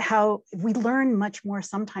 How we learn much more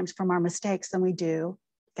sometimes from our mistakes than we do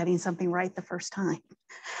getting something right the first time,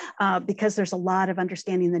 because there's a lot of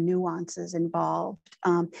understanding the nuances involved.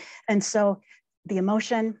 And so the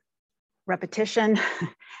emotion, repetition,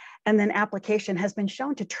 and then application has been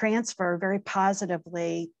shown to transfer very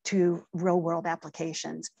positively to real world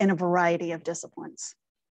applications in a variety of disciplines.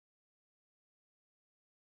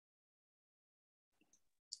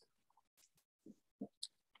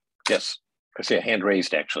 Yes, I see a hand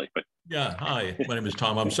raised actually, but. Yeah, hi, my name is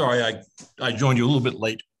Tom. I'm sorry, I joined you a little bit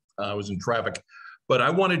late. I was in traffic, but I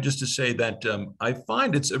wanted just to say that I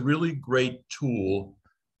find it's a really great tool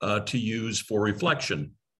to use for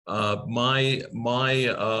reflection. My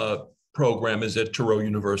program is at Thoreau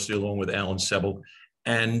University along with Alan Sebel,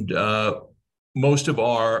 and most of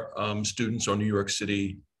our students are New York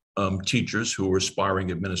City teachers who are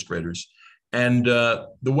aspiring administrators. And the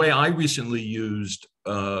way I recently used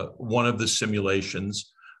one of the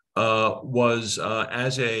simulations was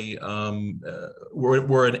as a,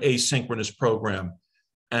 we're an asynchronous program,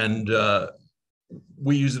 and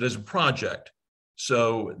we use it as a project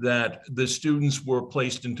so that the students were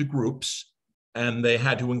placed into groups and they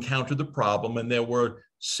had to encounter the problem, and there were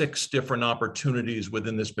 6 different opportunities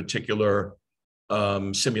within this particular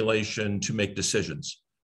simulation to make decisions.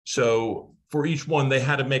 So for each one, they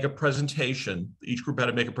had to make a presentation. Each group had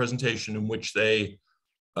to make a presentation in which they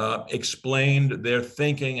explained their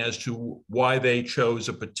thinking as to why they chose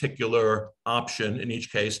a particular option in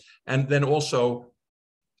each case. And then also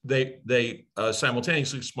they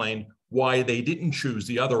simultaneously explained why they didn't choose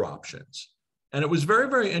the other options. And it was very,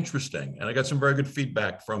 very interesting. And I got some very good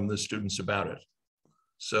feedback from the students about it.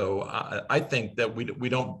 So I think that we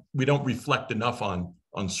don't reflect enough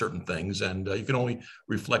on certain things, and you can only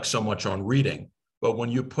reflect so much on reading. But when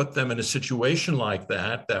you put them in a situation like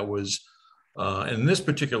that, that was, in this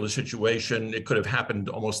particular situation, it could have happened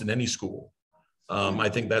almost in any school. I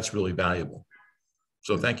think that's really valuable.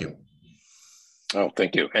 So thank you. Oh,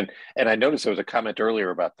 thank you. And I noticed there was a comment earlier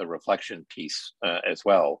about the reflection piece as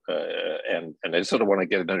well. And I just sort of want to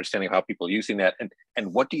get an understanding of how people are using that,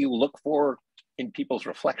 and what do you look for in people's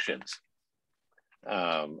reflections?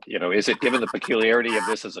 Is it, given the peculiarity of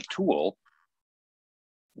this as a tool,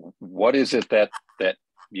 what is it that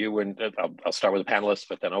you, and I'll start with the panelists,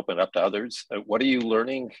 but then open it up to others. What are you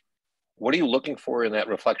learning? What are you looking for in that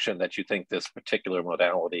reflection that you think this particular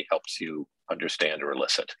modality helps you understand or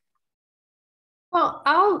elicit? Well,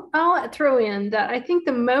 I'll throw in that I think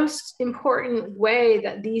the most important way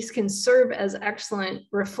that these can serve as excellent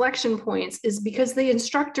reflection points is because the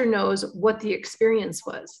instructor knows what the experience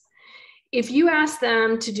was. If you ask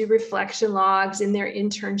them to do reflection logs in their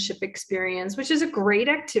internship experience, which is a great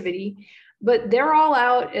activity, but they're all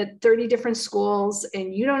out at 30 different schools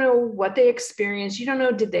and you don't know what they experienced. You don't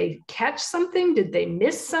know, did they catch something? Did they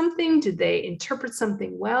miss something? Did they interpret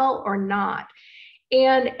something well or not?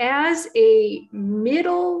 And as a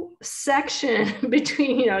middle section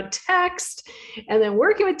between, text and then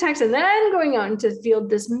working with text and then going out into the field,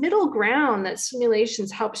 this middle ground that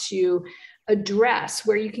simulations helps you address,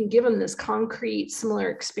 where you can give them this concrete, similar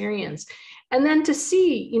experience. And then to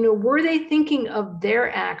see, were they thinking of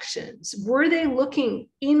their actions? Were they looking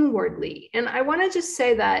inwardly? And I want to just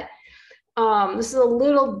say that this is a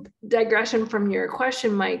little digression from your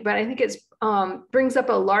question, Mike, but I think it's brings up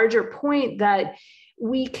a larger point that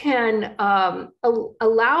we can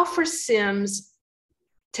allow for Sims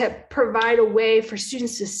to provide a way for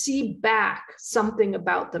students to see back something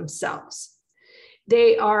about themselves.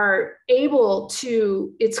 They are able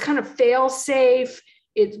to, it's kind of fail safe,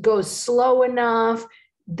 it goes slow enough,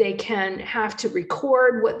 they can have to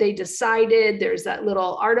record what they decided. There's that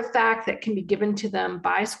little artifact that can be given to them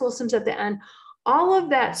by SchoolSims at the end. All of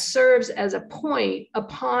that serves as a point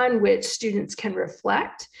upon which students can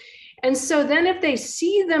reflect. And so then if they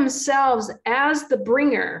see themselves as the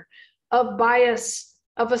bringer of bias,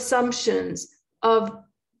 of assumptions, of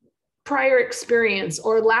prior experience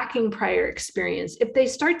or lacking prior experience, if they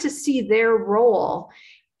start to see their role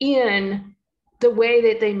in the way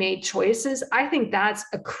that they made choices, I think that's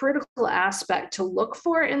a critical aspect to look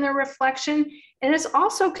for in their reflection. And it's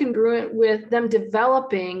also congruent with them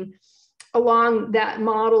developing along that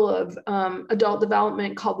model of adult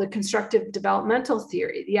development called the constructive developmental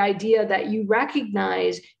theory, the idea that you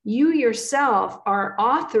recognize you yourself are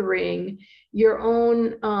authoring your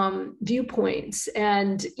own viewpoints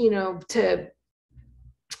and,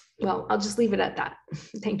 well, I'll just leave it at that.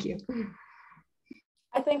 Thank you.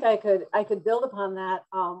 I think I could build upon that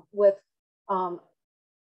with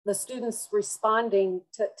the students responding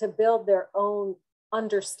to build their own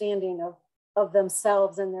understanding of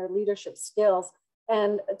themselves and their leadership skills,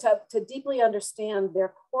 and to deeply understand their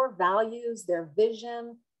core values, their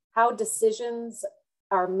vision, how decisions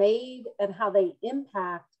are made and how they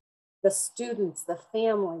impact the students, the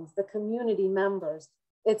families, the community members.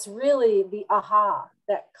 It's really the aha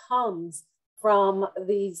that comes from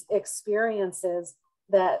these experiences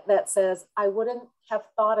that says, I wouldn't have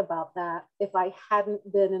thought about that if I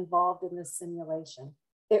hadn't been involved in this simulation.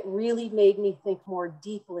 It really made me think more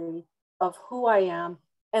deeply of who I am.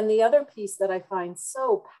 And the other piece that I find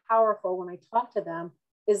so powerful when I talk to them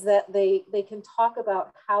is that they can talk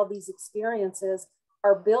about how these experiences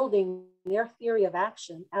are building their theory of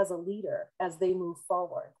action as a leader as they move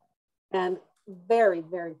forward. And very,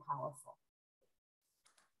 very powerful.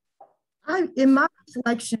 In my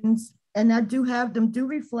reflections, and I do have them do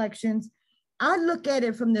reflections, I look at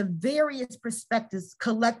it from the various perspectives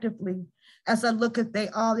collectively as I look at they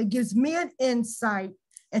all. It gives me an insight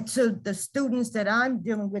into the students that I'm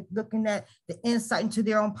dealing with, looking at the insight into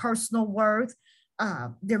their own personal worth,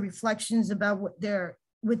 their reflections about what they're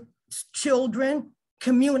with children,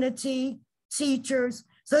 community, teachers.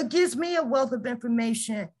 So it gives me a wealth of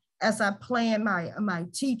information as I plan my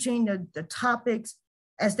teaching, the topics,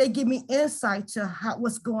 as they give me insight to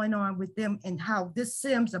what's going on with them and how this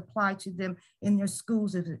Sims apply to them in their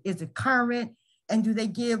schools. Is it current? And do they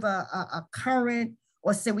give a current,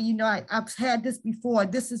 or say, well, I've had this before.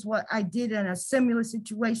 This is what I did in a similar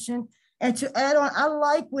situation. And to add on, I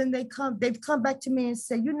like when they've come back to me and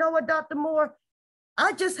say, you know what, Dr. Moore,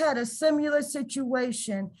 I just had a similar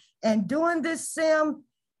situation, and doing this sim,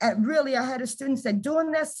 and really I had a student say,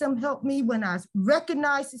 doing that sim helped me when I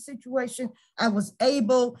recognized the situation, I was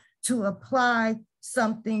able to apply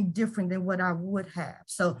something different than what I would have.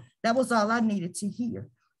 So that was all I needed to hear,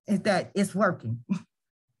 is that it's working.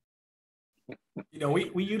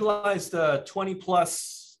 We utilized 20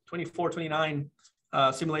 plus, 24, 29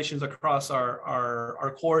 simulations across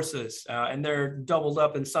our courses, and they're doubled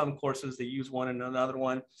up in some courses. They use one and another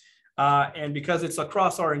one. And because it's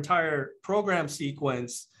across our entire program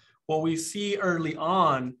sequence, what we see early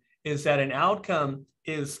on is that an outcome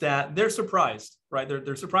is that they're surprised, right?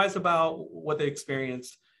 They're surprised about what they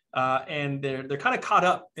experienced, and they're kind of caught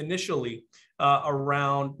up initially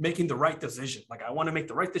around making the right decision. Like, I want to make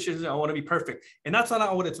the right decision. I want to be perfect. And that's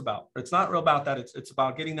not what it's about. It's not real about that. It's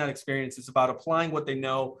about getting that experience. It's about applying what they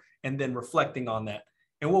know and then reflecting on that.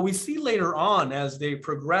 And what we see later on as they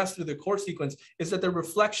progress through the course sequence is that the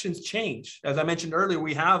reflections change. As I mentioned earlier,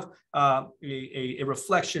 we have a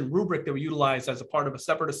reflection rubric that we utilize as a part of a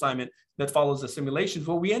separate assignment that follows the simulations.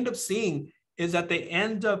 What we end up seeing is that they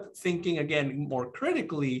end up thinking, again, more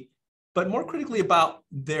critically, but more critically about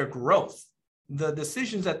their growth, the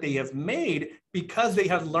decisions that they have made because they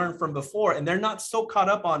have learned from before, and they're not so caught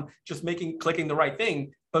up on just clicking the right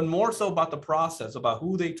thing, but more so about the process, about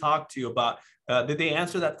who they talked to, about did they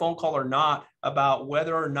answer that phone call or not, about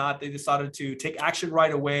whether or not they decided to take action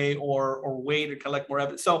right away or wait to collect more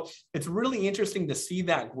evidence. So it's really interesting to see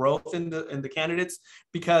that growth in the candidates,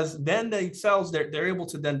 because then themselves, they're able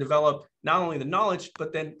to then develop not only the knowledge,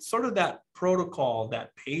 but then sort of that protocol,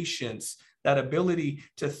 that patience, that ability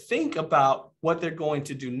to think about what they're going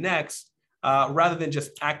to do next, rather than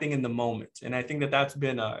just acting in the moment. And I think that that's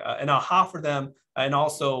been an aha for them, and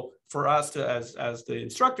also for us to, as the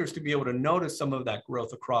instructors, to be able to notice some of that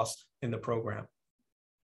growth across in the program.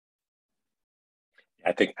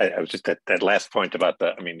 I think I was just at that last point about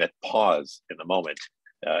that pause in the moment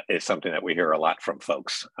is something that we hear a lot from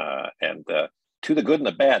folks, and to the good and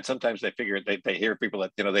the bad. Sometimes they figure they hear people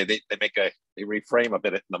that, they reframe a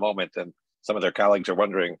bit in the moment, and some of their colleagues are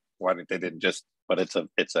wondering why they didn't just, but it's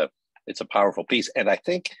a powerful piece. And I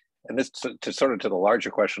think, and this to sort of to the larger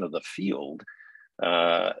question of the field,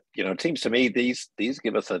 it seems to me these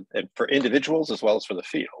give us for individuals as well as for the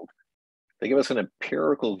field, they give us an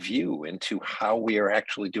empirical view into how we are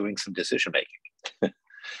actually doing some decision making.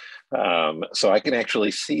 So I can actually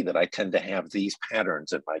see that I tend to have these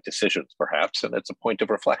patterns in my decisions, perhaps, and it's a point of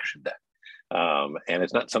reflection then. And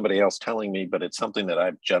it's not somebody else telling me, but it's something that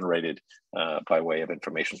I've generated by way of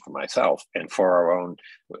information for myself. And for our own,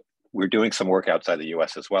 we're doing some work outside the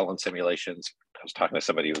US as well in simulations. I was talking to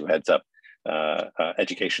somebody who heads up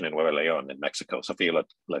education in Nuevo León in Mexico, Sofia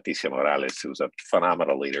Leticia Morales, who's a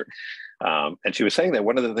phenomenal leader. And she was saying that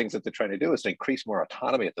one of the things that they're trying to do is to increase more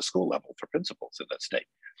autonomy at the school level for principals in that state.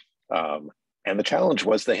 And the challenge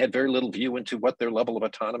was they had very little view into what their level of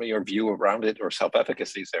autonomy or view around it or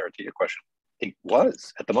self-efficacy, Sarah, to your question, it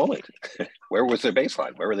was at the moment. Where was their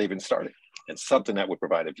baseline? Where were they even starting? And something that would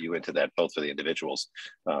provide a view into that, both for the individuals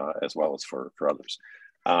as well as for others.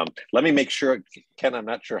 Let me make sure, Ken, I'm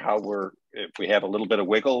not sure if we have a little bit of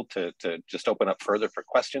wiggle to just open up further for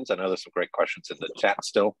questions. I know there's some great questions in the chat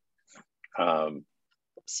still.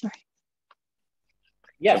 Sorry.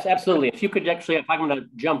 Yes, absolutely. If you could actually, if I'm going to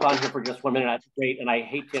jump on here for just 1 minute, that's great. And I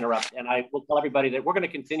hate to interrupt. And I will tell everybody that we're going to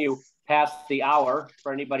continue past the hour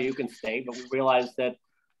for anybody who can stay. But we realize that,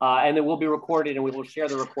 and it will be recorded, and we will share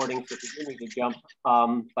the recording. So if you need to jump,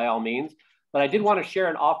 by all means. But I did want to share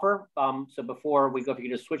an offer. So before we go, if you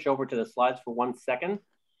could just switch over to the slides for 1 second.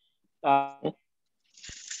 And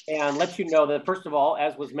let you know that, first of all,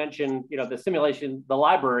 as was mentioned, the simulation, the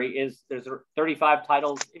library there's 35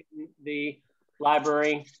 titles in the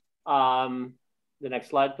library. The next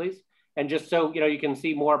slide, please. And just so you can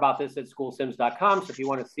see more about this at SchoolSims.com. So if you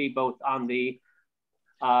want to see both on the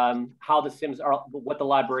how the Sims are, what the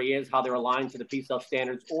library is, how they're aligned to the PSEL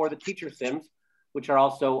standards, or the teacher Sims, which are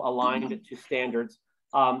also aligned to standards,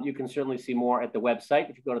 you can certainly see more at the website.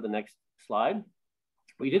 If you go to the next slide.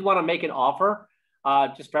 We did want to make an offer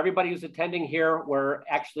just for everybody who's attending here. We're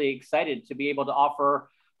actually excited to be able to offer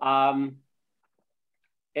an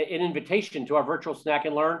invitation to our virtual Snack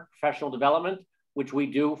and Learn professional development, which we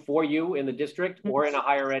do for you in the district or in a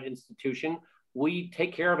higher ed institution. We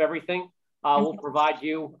take care of everything. We'll provide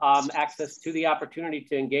you access to the opportunity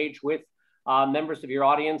to engage with members of your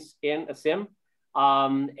audience in a sim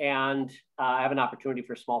and have an opportunity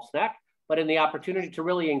for a small snack, but in the opportunity to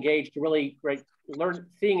really engage, to really learn.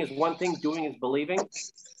 Seeing is one thing, doing is believing.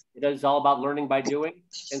 It is all about learning by doing.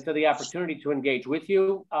 And so the opportunity to engage with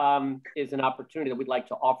you is an opportunity that we'd like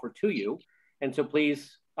to offer to you. And so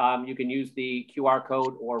please, you can use the QR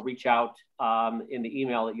code or reach out in the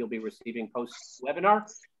email that you'll be receiving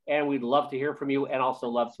post-webinar. And we'd love to hear from you and also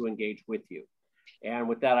love to engage with you. And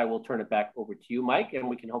with that, I will turn it back over to you, Mike, and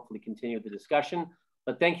we can hopefully continue the discussion.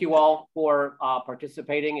 But thank you all for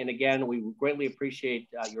participating. And again, we greatly appreciate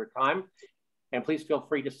your time. And please feel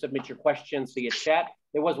free to submit your questions via chat.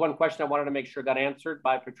 There was one question I wanted to make sure got answered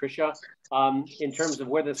by Patricia in terms of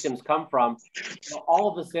where the Sims come from. All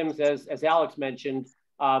of the Sims, as Alex mentioned,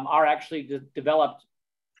 are actually developed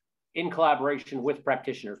in collaboration with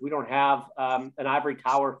practitioners. We don't have an ivory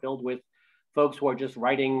tower filled with folks who are just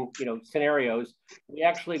writing scenarios. We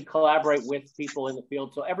actually collaborate with people in the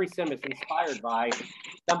field. So every Sim is inspired by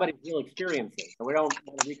somebody's real experiences. So we don't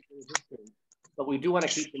want to recreate history, but we do want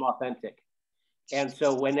to keep them authentic. And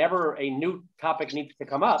so whenever a new topic needs to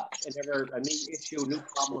come up, whenever a new issue, new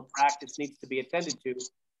problem of practice needs to be attended to,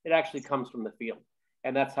 it actually comes from the field.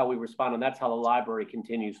 And that's how we respond. And that's how the library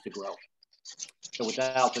continues to grow. So with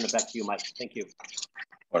that, I'll turn it back to you, Mike. Thank you.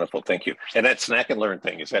 Wonderful, thank you. And that Snack and Learn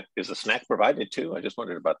thing, is the snack provided too? I just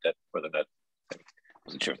wondered about that, whether that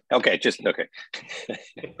Sure. Okay, just okay.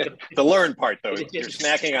 The learn part though, you're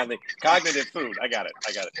snacking on the cognitive food. I got it.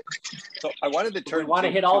 So I wanted to turn. We want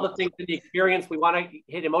to hit all the things in the experience. We want to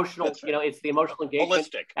hit emotional. Right. You know, it's the emotional engagement,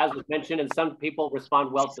 holistic, as was mentioned, and some people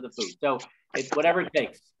respond well to the food. So it's whatever it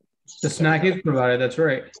takes. The snack is provided. That's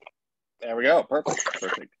right. There we go.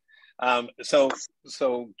 Perfect. So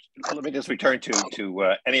let me just return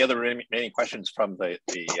to any other remaining questions from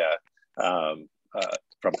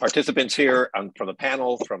from participants here, from the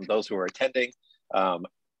panel, from those who are attending.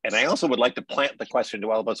 And I also would like to plant the question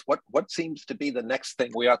to all of us, what seems to be the next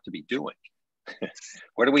thing we ought to be doing?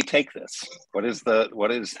 Where do we take this? What is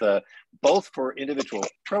the both for individual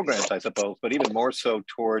programs, I suppose, but even more so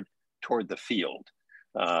toward the field?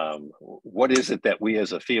 What is it that we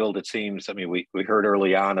as a field, it seems, I mean, we heard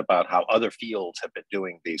early on about how other fields have been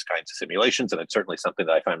doing these kinds of simulations, and it's certainly something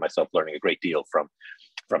that I find myself learning a great deal from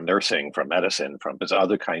nursing, from medicine, from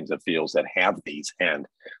other kinds of fields that have these and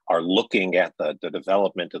are looking at the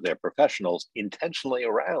development of their professionals intentionally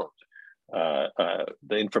around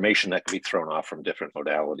the information that can be thrown off from different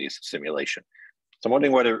modalities of simulation. So I'm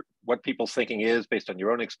wondering what people's thinking is, based on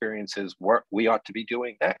your own experiences, what we ought to be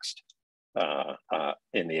doing next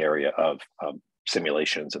in the area of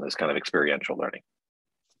simulations and this kind of experiential learning.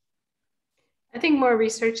 I think more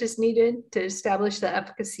research is needed to establish the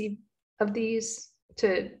efficacy of these,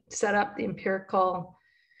 to set up the empirical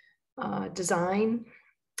design,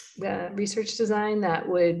 the research design that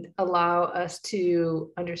would allow us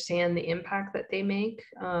to understand the impact that they make.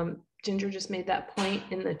 Ginger just made that point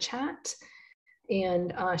in the chat,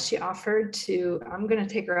 and she offered to, I'm going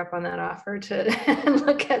to take her up on that offer to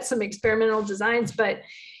look at some experimental designs. But,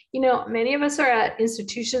 you know, many of us are at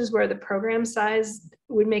institutions where the program size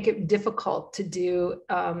would make it difficult to do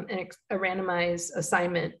a randomized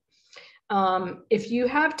assignment. If you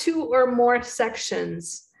have 2 or more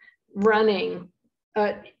sections running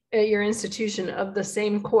at your institution of the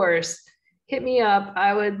same course, hit me up.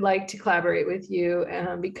 I would like to collaborate with you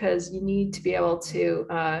because you need to be able to,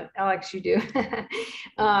 Alex, you do.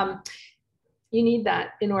 You need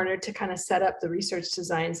that in order to kind of set up the research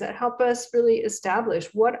designs that help us really establish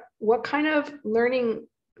what kind of learning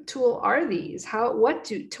tool are these?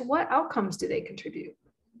 To what outcomes do they contribute,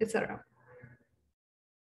 et cetera.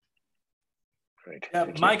 Great. Yeah,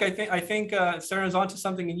 Mike, I think Sarah's onto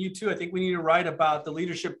something, and you too. I think we need to write about the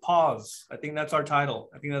leadership pause. I think that's our title.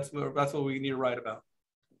 I think that's what we need to write about.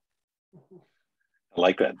 I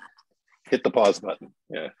like that. Hit the pause button.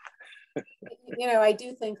 Yeah. You know, I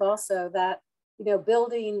do think also that, you know,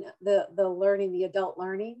 building the learning, the adult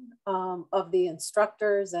learning of the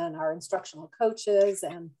instructors and our instructional coaches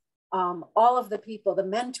and all of the people, the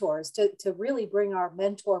mentors, to really bring our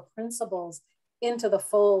mentor principles into the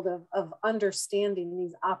fold of understanding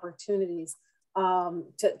these opportunities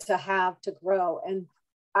to grow. And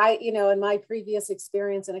I, you know, in my previous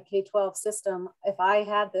experience in a K-12 system, if I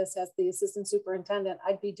had this as the assistant superintendent,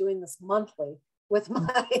 I'd be doing this monthly with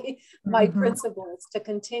my principals to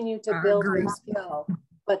continue to build their skill,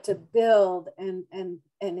 but to build and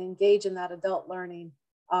engage in that adult learning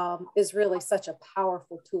is really such a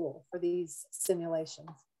powerful tool for these simulations.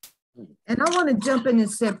 And I want to jump in and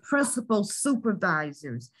say principal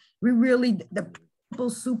supervisors. The principal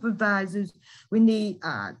supervisors, we need,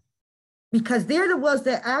 because they're the ones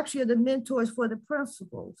that actually are the mentors for the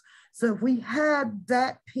principals. So if we have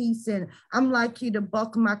that piece, and I'm like you, the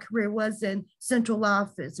bulk of my career was in central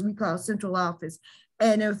office, we call it central office.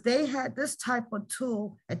 And if they had this type of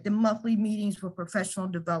tool at the monthly meetings for professional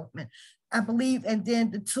development, I believe, and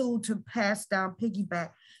then the tool to pass down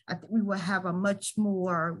piggyback, I think we will have a much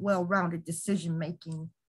more well-rounded decision-making.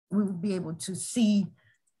 We will be able to see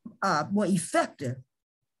more effective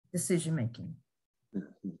decision-making.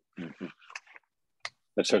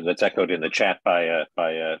 That's echoed in the chat by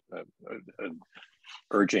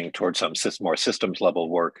urging towards some more systems level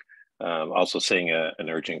work. Also seeing an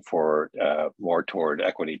urging for more toward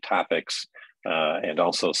equity topics and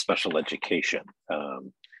also special education.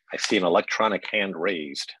 I see an electronic hand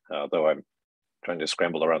raised, though I'm trying to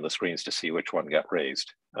scramble around the screens to see which one got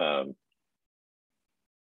raised.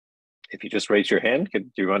 If you just raise your hand, do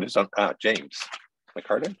you want to, James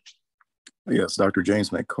McCarter? Yes, Dr. James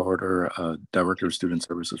McCarter, Director of Student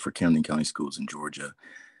Services for Camden County Schools in Georgia.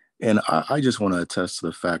 And I just want to attest to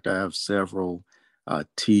the fact I have several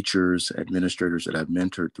teachers, administrators that I've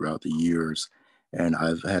mentored throughout the years, and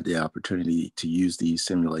I've had the opportunity to use these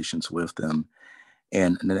simulations with them.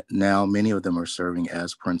 And now many of them are serving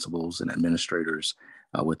as principals and administrators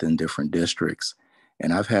within different districts.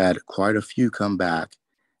 And I've had quite a few come back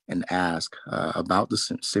and ask about the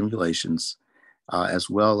simulations as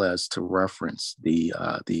well as to reference the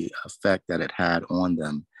effect that it had on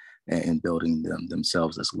them in building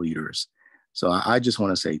themselves as leaders. So I just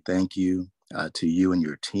want to say thank you to you and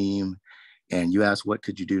your team. And you asked, what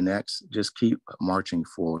could you do next? Just keep marching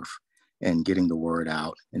forth and getting the word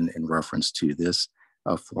out in reference to this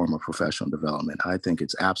form of professional development. I think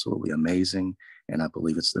it's absolutely amazing, and I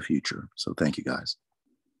believe it's the future. So thank you, guys.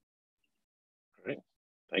 Great.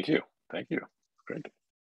 Thank you. Thank you. Great.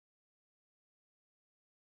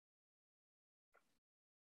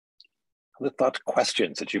 Other thoughts,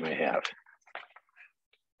 questions that you may have?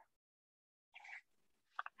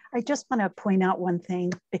 I just want to point out one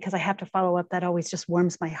thing, because I have to follow up. That always just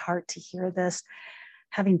warms my heart to hear this.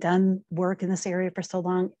 Having done work in this area for so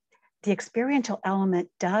long, the experiential element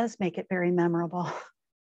does make it very memorable.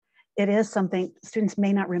 It is something students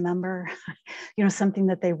may not remember, something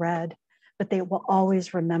that they read, but they will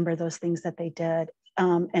always remember those things that they did.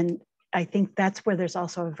 And I think that's where there's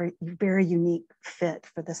also a very, very unique fit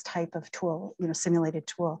for this type of tool, simulated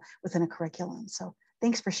tool within a curriculum. So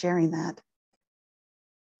thanks for sharing that.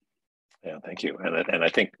 Yeah, thank you. And I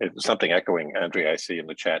think it's something echoing, Andrea, I see in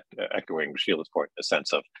the chat, echoing Sheila's point, the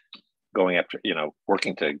sense of going after,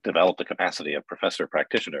 working to develop the capacity of professor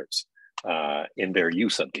practitioners in their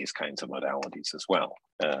use of these kinds of modalities as well,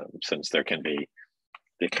 since there can be,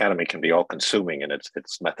 the academy can be all consuming in its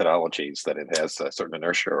methodologies that it has a certain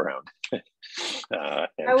inertia around.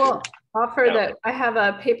 I will offer that I have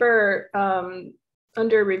a paper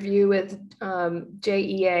under review with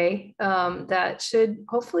JEA that should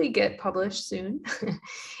hopefully get published soon.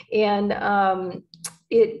 And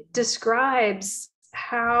it describes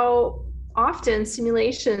how often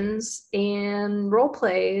simulations and role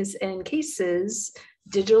plays and cases,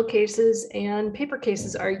 digital cases and paper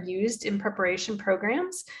cases, are used in preparation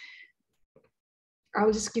programs.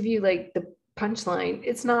 I'll just give you like the punchline.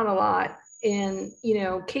 It's not a lot. And,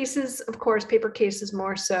 cases, of course, paper cases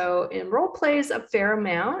more so, and role plays a fair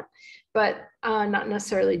amount, but not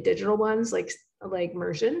necessarily digital ones like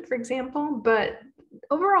immersion, for example. But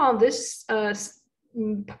overall, this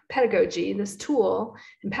pedagogy, this tool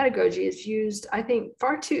in pedagogy is used, I think,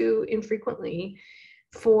 far too infrequently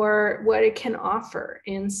for what it can offer.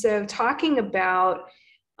 And so talking about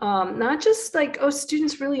not just like, oh,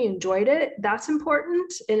 students really enjoyed it, that's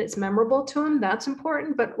important, and it's memorable to them, that's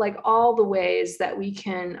important, but like all the ways that we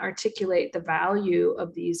can articulate the value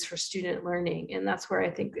of these for student learning. And that's where I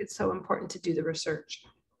think it's so important to do the research.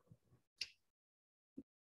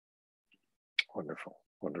 Wonderful,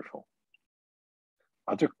 wonderful.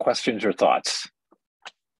 Other questions or thoughts?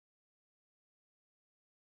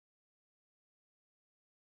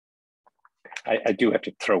 I do have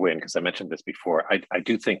to throw in, because I mentioned this before, I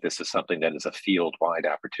do think this is something that is a field-wide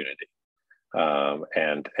opportunity.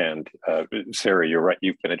 Sara, you're right,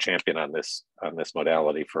 you've been a champion on this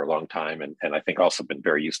modality for a long time, and I think also been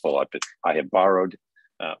very useful. I have borrowed,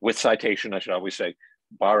 with citation, I should always say,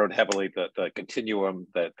 borrowed heavily the continuum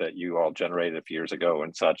that you all generated a few years ago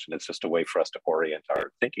and such, and it's just a way for us to orient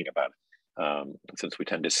our thinking about it, since we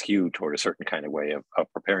tend to skew toward a certain kind of way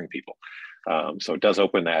of preparing people. So it does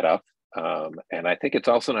open that up. And I think it's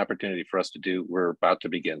also an opportunity for us to do, we're about to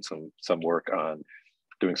begin some work on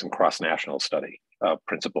doing some cross-national study of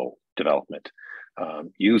principal development,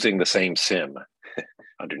 using the same sim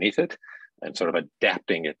underneath it and sort of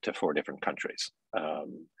adapting it to 4 different countries.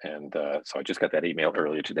 So I just got that email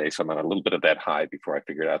earlier today, so I'm on a little bit of that high before I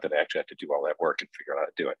figured out that I actually have to do all that work and figure out how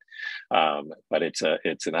to do it. But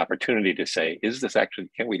it's an opportunity to say, is this actually,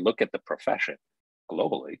 can we look at the profession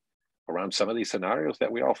globally around some of these scenarios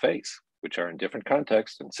that we all face, which are in different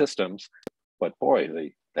contexts and systems, but boy,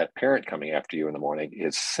 that parent coming after you in the morning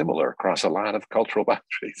is similar across a lot of cultural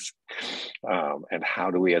boundaries. And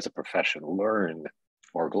how do we as a profession learn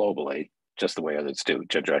more globally, just the way others do?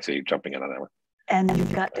 Judge, I see you jumping in on that one. And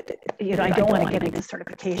you've got, I don't want to get into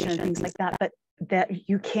certification and things like that, but that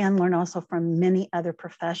you can learn also from many other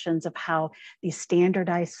professions of how these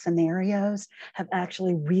standardized scenarios have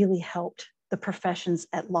actually really helped the professions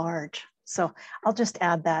at large. So I'll just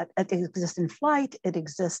add that it exists in flight, it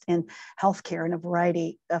exists in healthcare, in a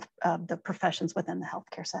variety of the professions within the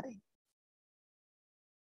healthcare setting.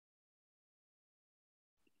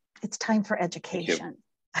 It's time for education.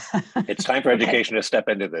 It's time for education to step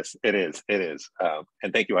into this. It is.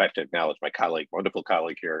 And thank you. I have to acknowledge my colleague, wonderful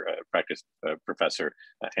colleague here, practice professor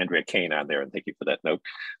Andrea Kane on there. And thank you for that note,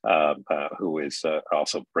 who is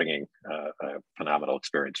also bringing phenomenal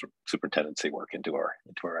experience from superintendency work into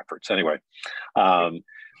our efforts. Anyway,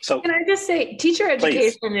 so can I just say, teacher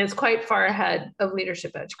education is quite far ahead of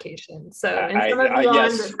leadership education. So, and some of you on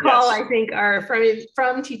this call, I think, are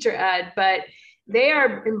from teacher ed, but they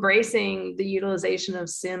are embracing the utilization of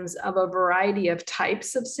sims of a variety of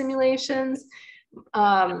types of simulations.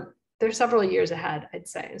 They're several years ahead, I'd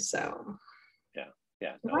say. So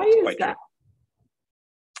yeah. No, why is that?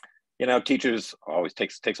 You know, teachers always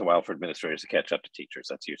takes a while for administrators to catch up to teachers.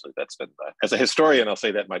 That's been, as a historian, I'll say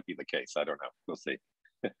that might be the case. I don't know. We'll see.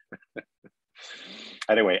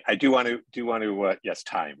 Anyway, I do want to yes,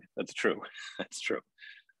 time. That's true. That's true.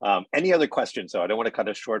 Any other questions? So I don't want to cut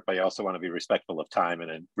us short, but I also want to be respectful of time,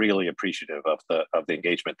 and I'm really appreciative of the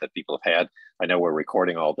engagement that people have had. I know we're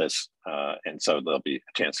recording all this, and so there'll be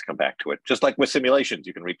a chance to come back to it. Just like with simulations,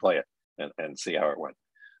 you can replay it and see how it went.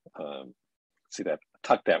 See that,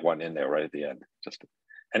 tuck that one in there right at the end. Just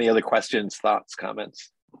any other questions, thoughts, comments?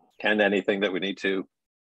 Ken, anything that we need to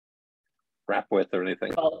wrap with or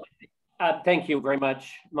anything? Well, thank you very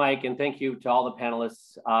much, Mike, and thank you to all the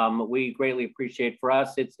panelists. We greatly appreciate. For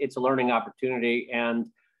us, it's a learning opportunity, and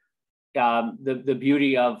the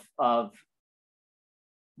beauty of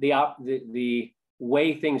the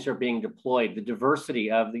way things are being deployed, the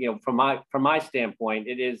diversity of from my standpoint,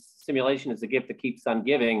 simulation is a gift that keeps on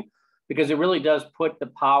giving, because it really does put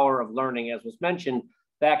the power of learning, as was mentioned,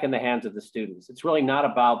 back in the hands of the students. It's really not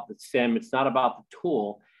about the sim, it's not about the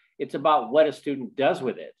tool, it's about what a student does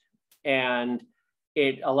with it. And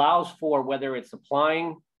it allows for, whether it's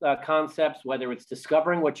applying concepts, whether it's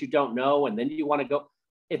discovering what you don't know, and then you want to go,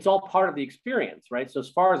 it's all part of the experience, right? So as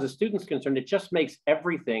far as the student's concerned, it just makes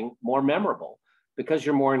everything more memorable because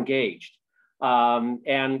you're more engaged.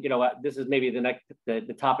 And this is maybe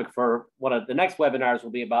the topic for one of the next webinars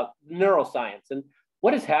will be about neuroscience and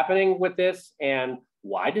what is happening with this and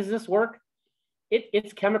why does this work?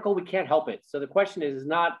 It's chemical, we can't help it. So the question is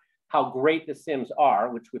not how great the sims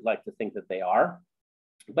are, which we'd like to think that they are,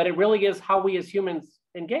 but it really is how we as humans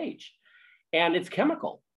engage, and it's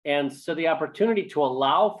chemical. And so the opportunity to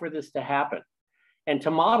allow for this to happen and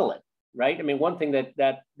to model it, right? I mean, one thing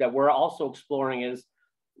that we're also exploring is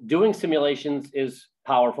doing simulations is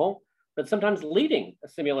powerful, but sometimes leading a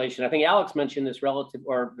simulation. I think Alex mentioned this relative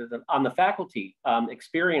or on the faculty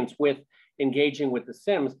experience with engaging with the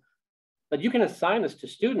sims, but you can assign this to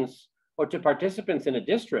students or to participants in a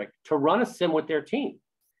district to run a sim with their team.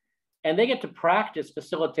 And they get to practice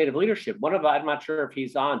facilitative leadership. I'm not sure if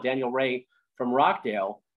he's on, Daniel Ray from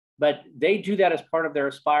Rockdale, but they do that as part of their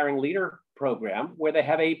Aspiring Leader program, where they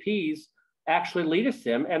have APs actually lead a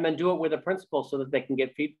sim and then do it with a principal so that they can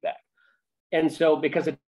get feedback. And so, because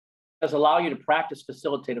it does allow you to practice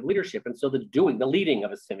facilitative leadership. And so the leading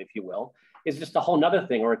of a sim, if you will, is just a whole nother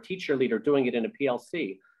thing, or a teacher leader doing it in a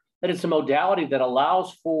PLC. That it's a modality that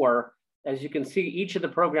allows for, as you can see, each of the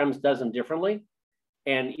programs does them differently.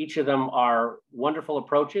 And each of them are wonderful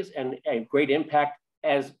approaches and a great impact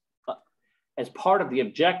as part of the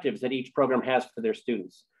objectives that each program has for their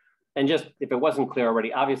students. And just, if it wasn't clear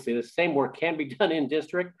already, obviously the same work can be done in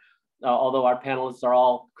district, although our panelists are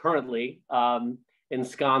all currently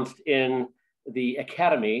ensconced in the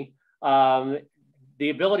academy. The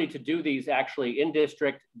ability to do these actually in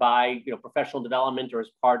district by professional development or as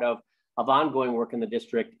part of ongoing work in the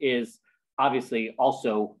district is obviously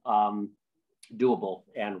also doable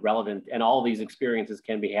and relevant, and all these experiences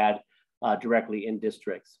can be had directly in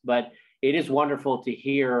districts. But it is wonderful to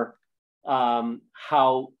hear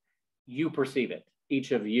how you perceive it,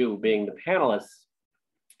 each of you being the panelists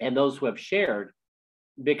and those who have shared,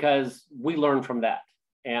 because we learn from that.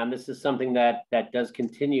 And this is something that does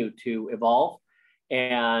continue to evolve.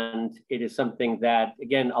 And it is something that,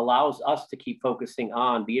 again, allows us to keep focusing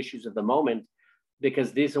on the issues of the moment,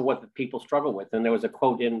 because these are what the people struggle with. And there was a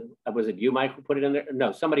quote in, was it you, Mike, who put it in there?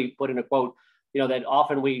 No, somebody put in a quote, that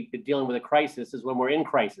often we dealing with a crisis is when we're in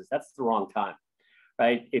crisis. That's the wrong time,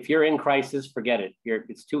 right? If you're in crisis, forget it.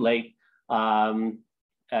 It's too late. Your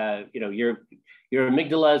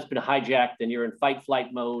amygdala has been hijacked and you're in fight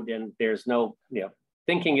flight mode, and there's no,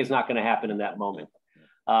 thinking is not going to happen in that moment.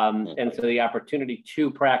 And so the opportunity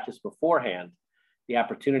to practice beforehand, the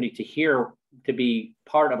opportunity to hear, to be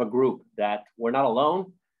part of a group that we're not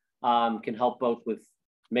alone, can help both with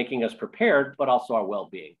making us prepared, but also our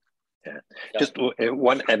well-being. Yeah. Just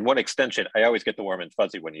one extension. I always get the warm and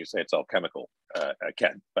fuzzy when you say it's all chemical,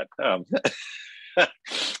 Ken. But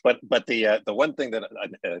but the one thing that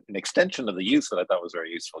an extension of the use that I thought was very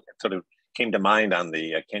useful, it sort of came to mind on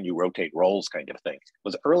the can you rotate roles kind of thing,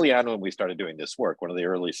 was early on when we started doing this work. One of the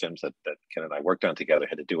early sims that Ken and I worked on together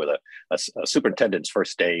had to do with a superintendent's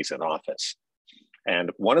first days in office. And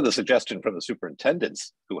one of the suggestions from the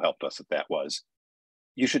superintendents who helped us at that was,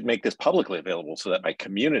 you should make this publicly available so that my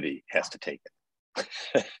community has to take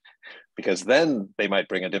it. Because then they might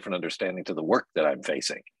bring a different understanding to the work that I'm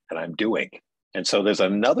facing and I'm doing. And so there's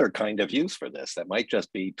another kind of use for this that might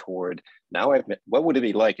just be toward, now what would it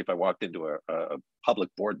be like if I walked into a public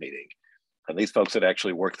board meeting and these folks had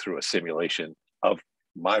actually worked through a simulation of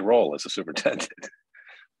my role as a superintendent?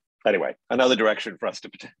 Anyway, another direction for us to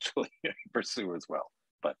potentially pursue as well.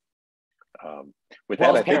 But with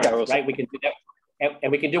that, I think I was right. We can do that,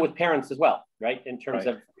 and we can do it with parents as well, right? In terms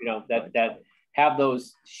of that have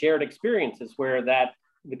those shared experiences where the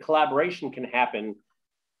collaboration can happen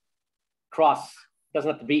across.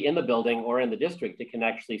 Doesn't have to be in the building or in the district. It can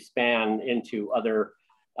actually span into other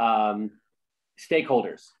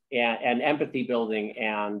stakeholders and empathy building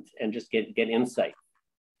and just get insight.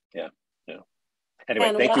 Yeah.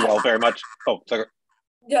 Anyway, thank you all very much. Oh, sorry.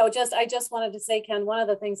 No, I just wanted to say, Ken, one of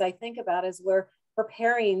the things I think about is we're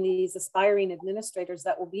preparing these aspiring administrators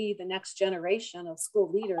that will be the next generation of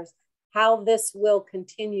school leaders, how this will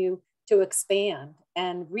continue to expand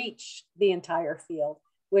and reach the entire field,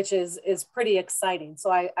 which is pretty exciting.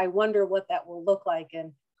 So I wonder what that will look like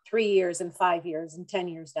in 3 years and 5 years and 10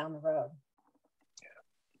 years down the road.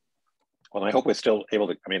 Well, I hope we're still able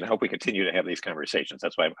to, I hope we continue to have these conversations.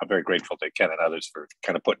 That's why I'm very grateful to Ken and others for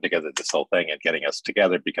kind of putting together this whole thing and getting us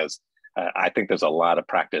together, because I think there's a lot of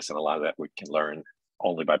practice and a lot of that we can learn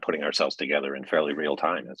only by putting ourselves together in fairly real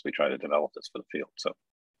time as we try to develop this for the field. So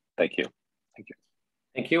thank you. Thank you.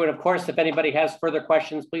 Thank you. And of course, if anybody has further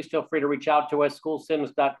questions, please feel free to reach out to us,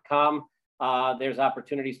 schoolsims.com. There's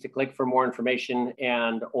opportunities to click for more information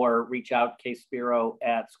or reach out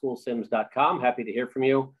ksbiro@schoolsims.com. Happy to hear from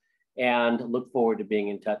you and look forward to being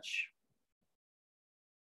in touch.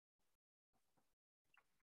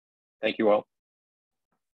 Thank you all.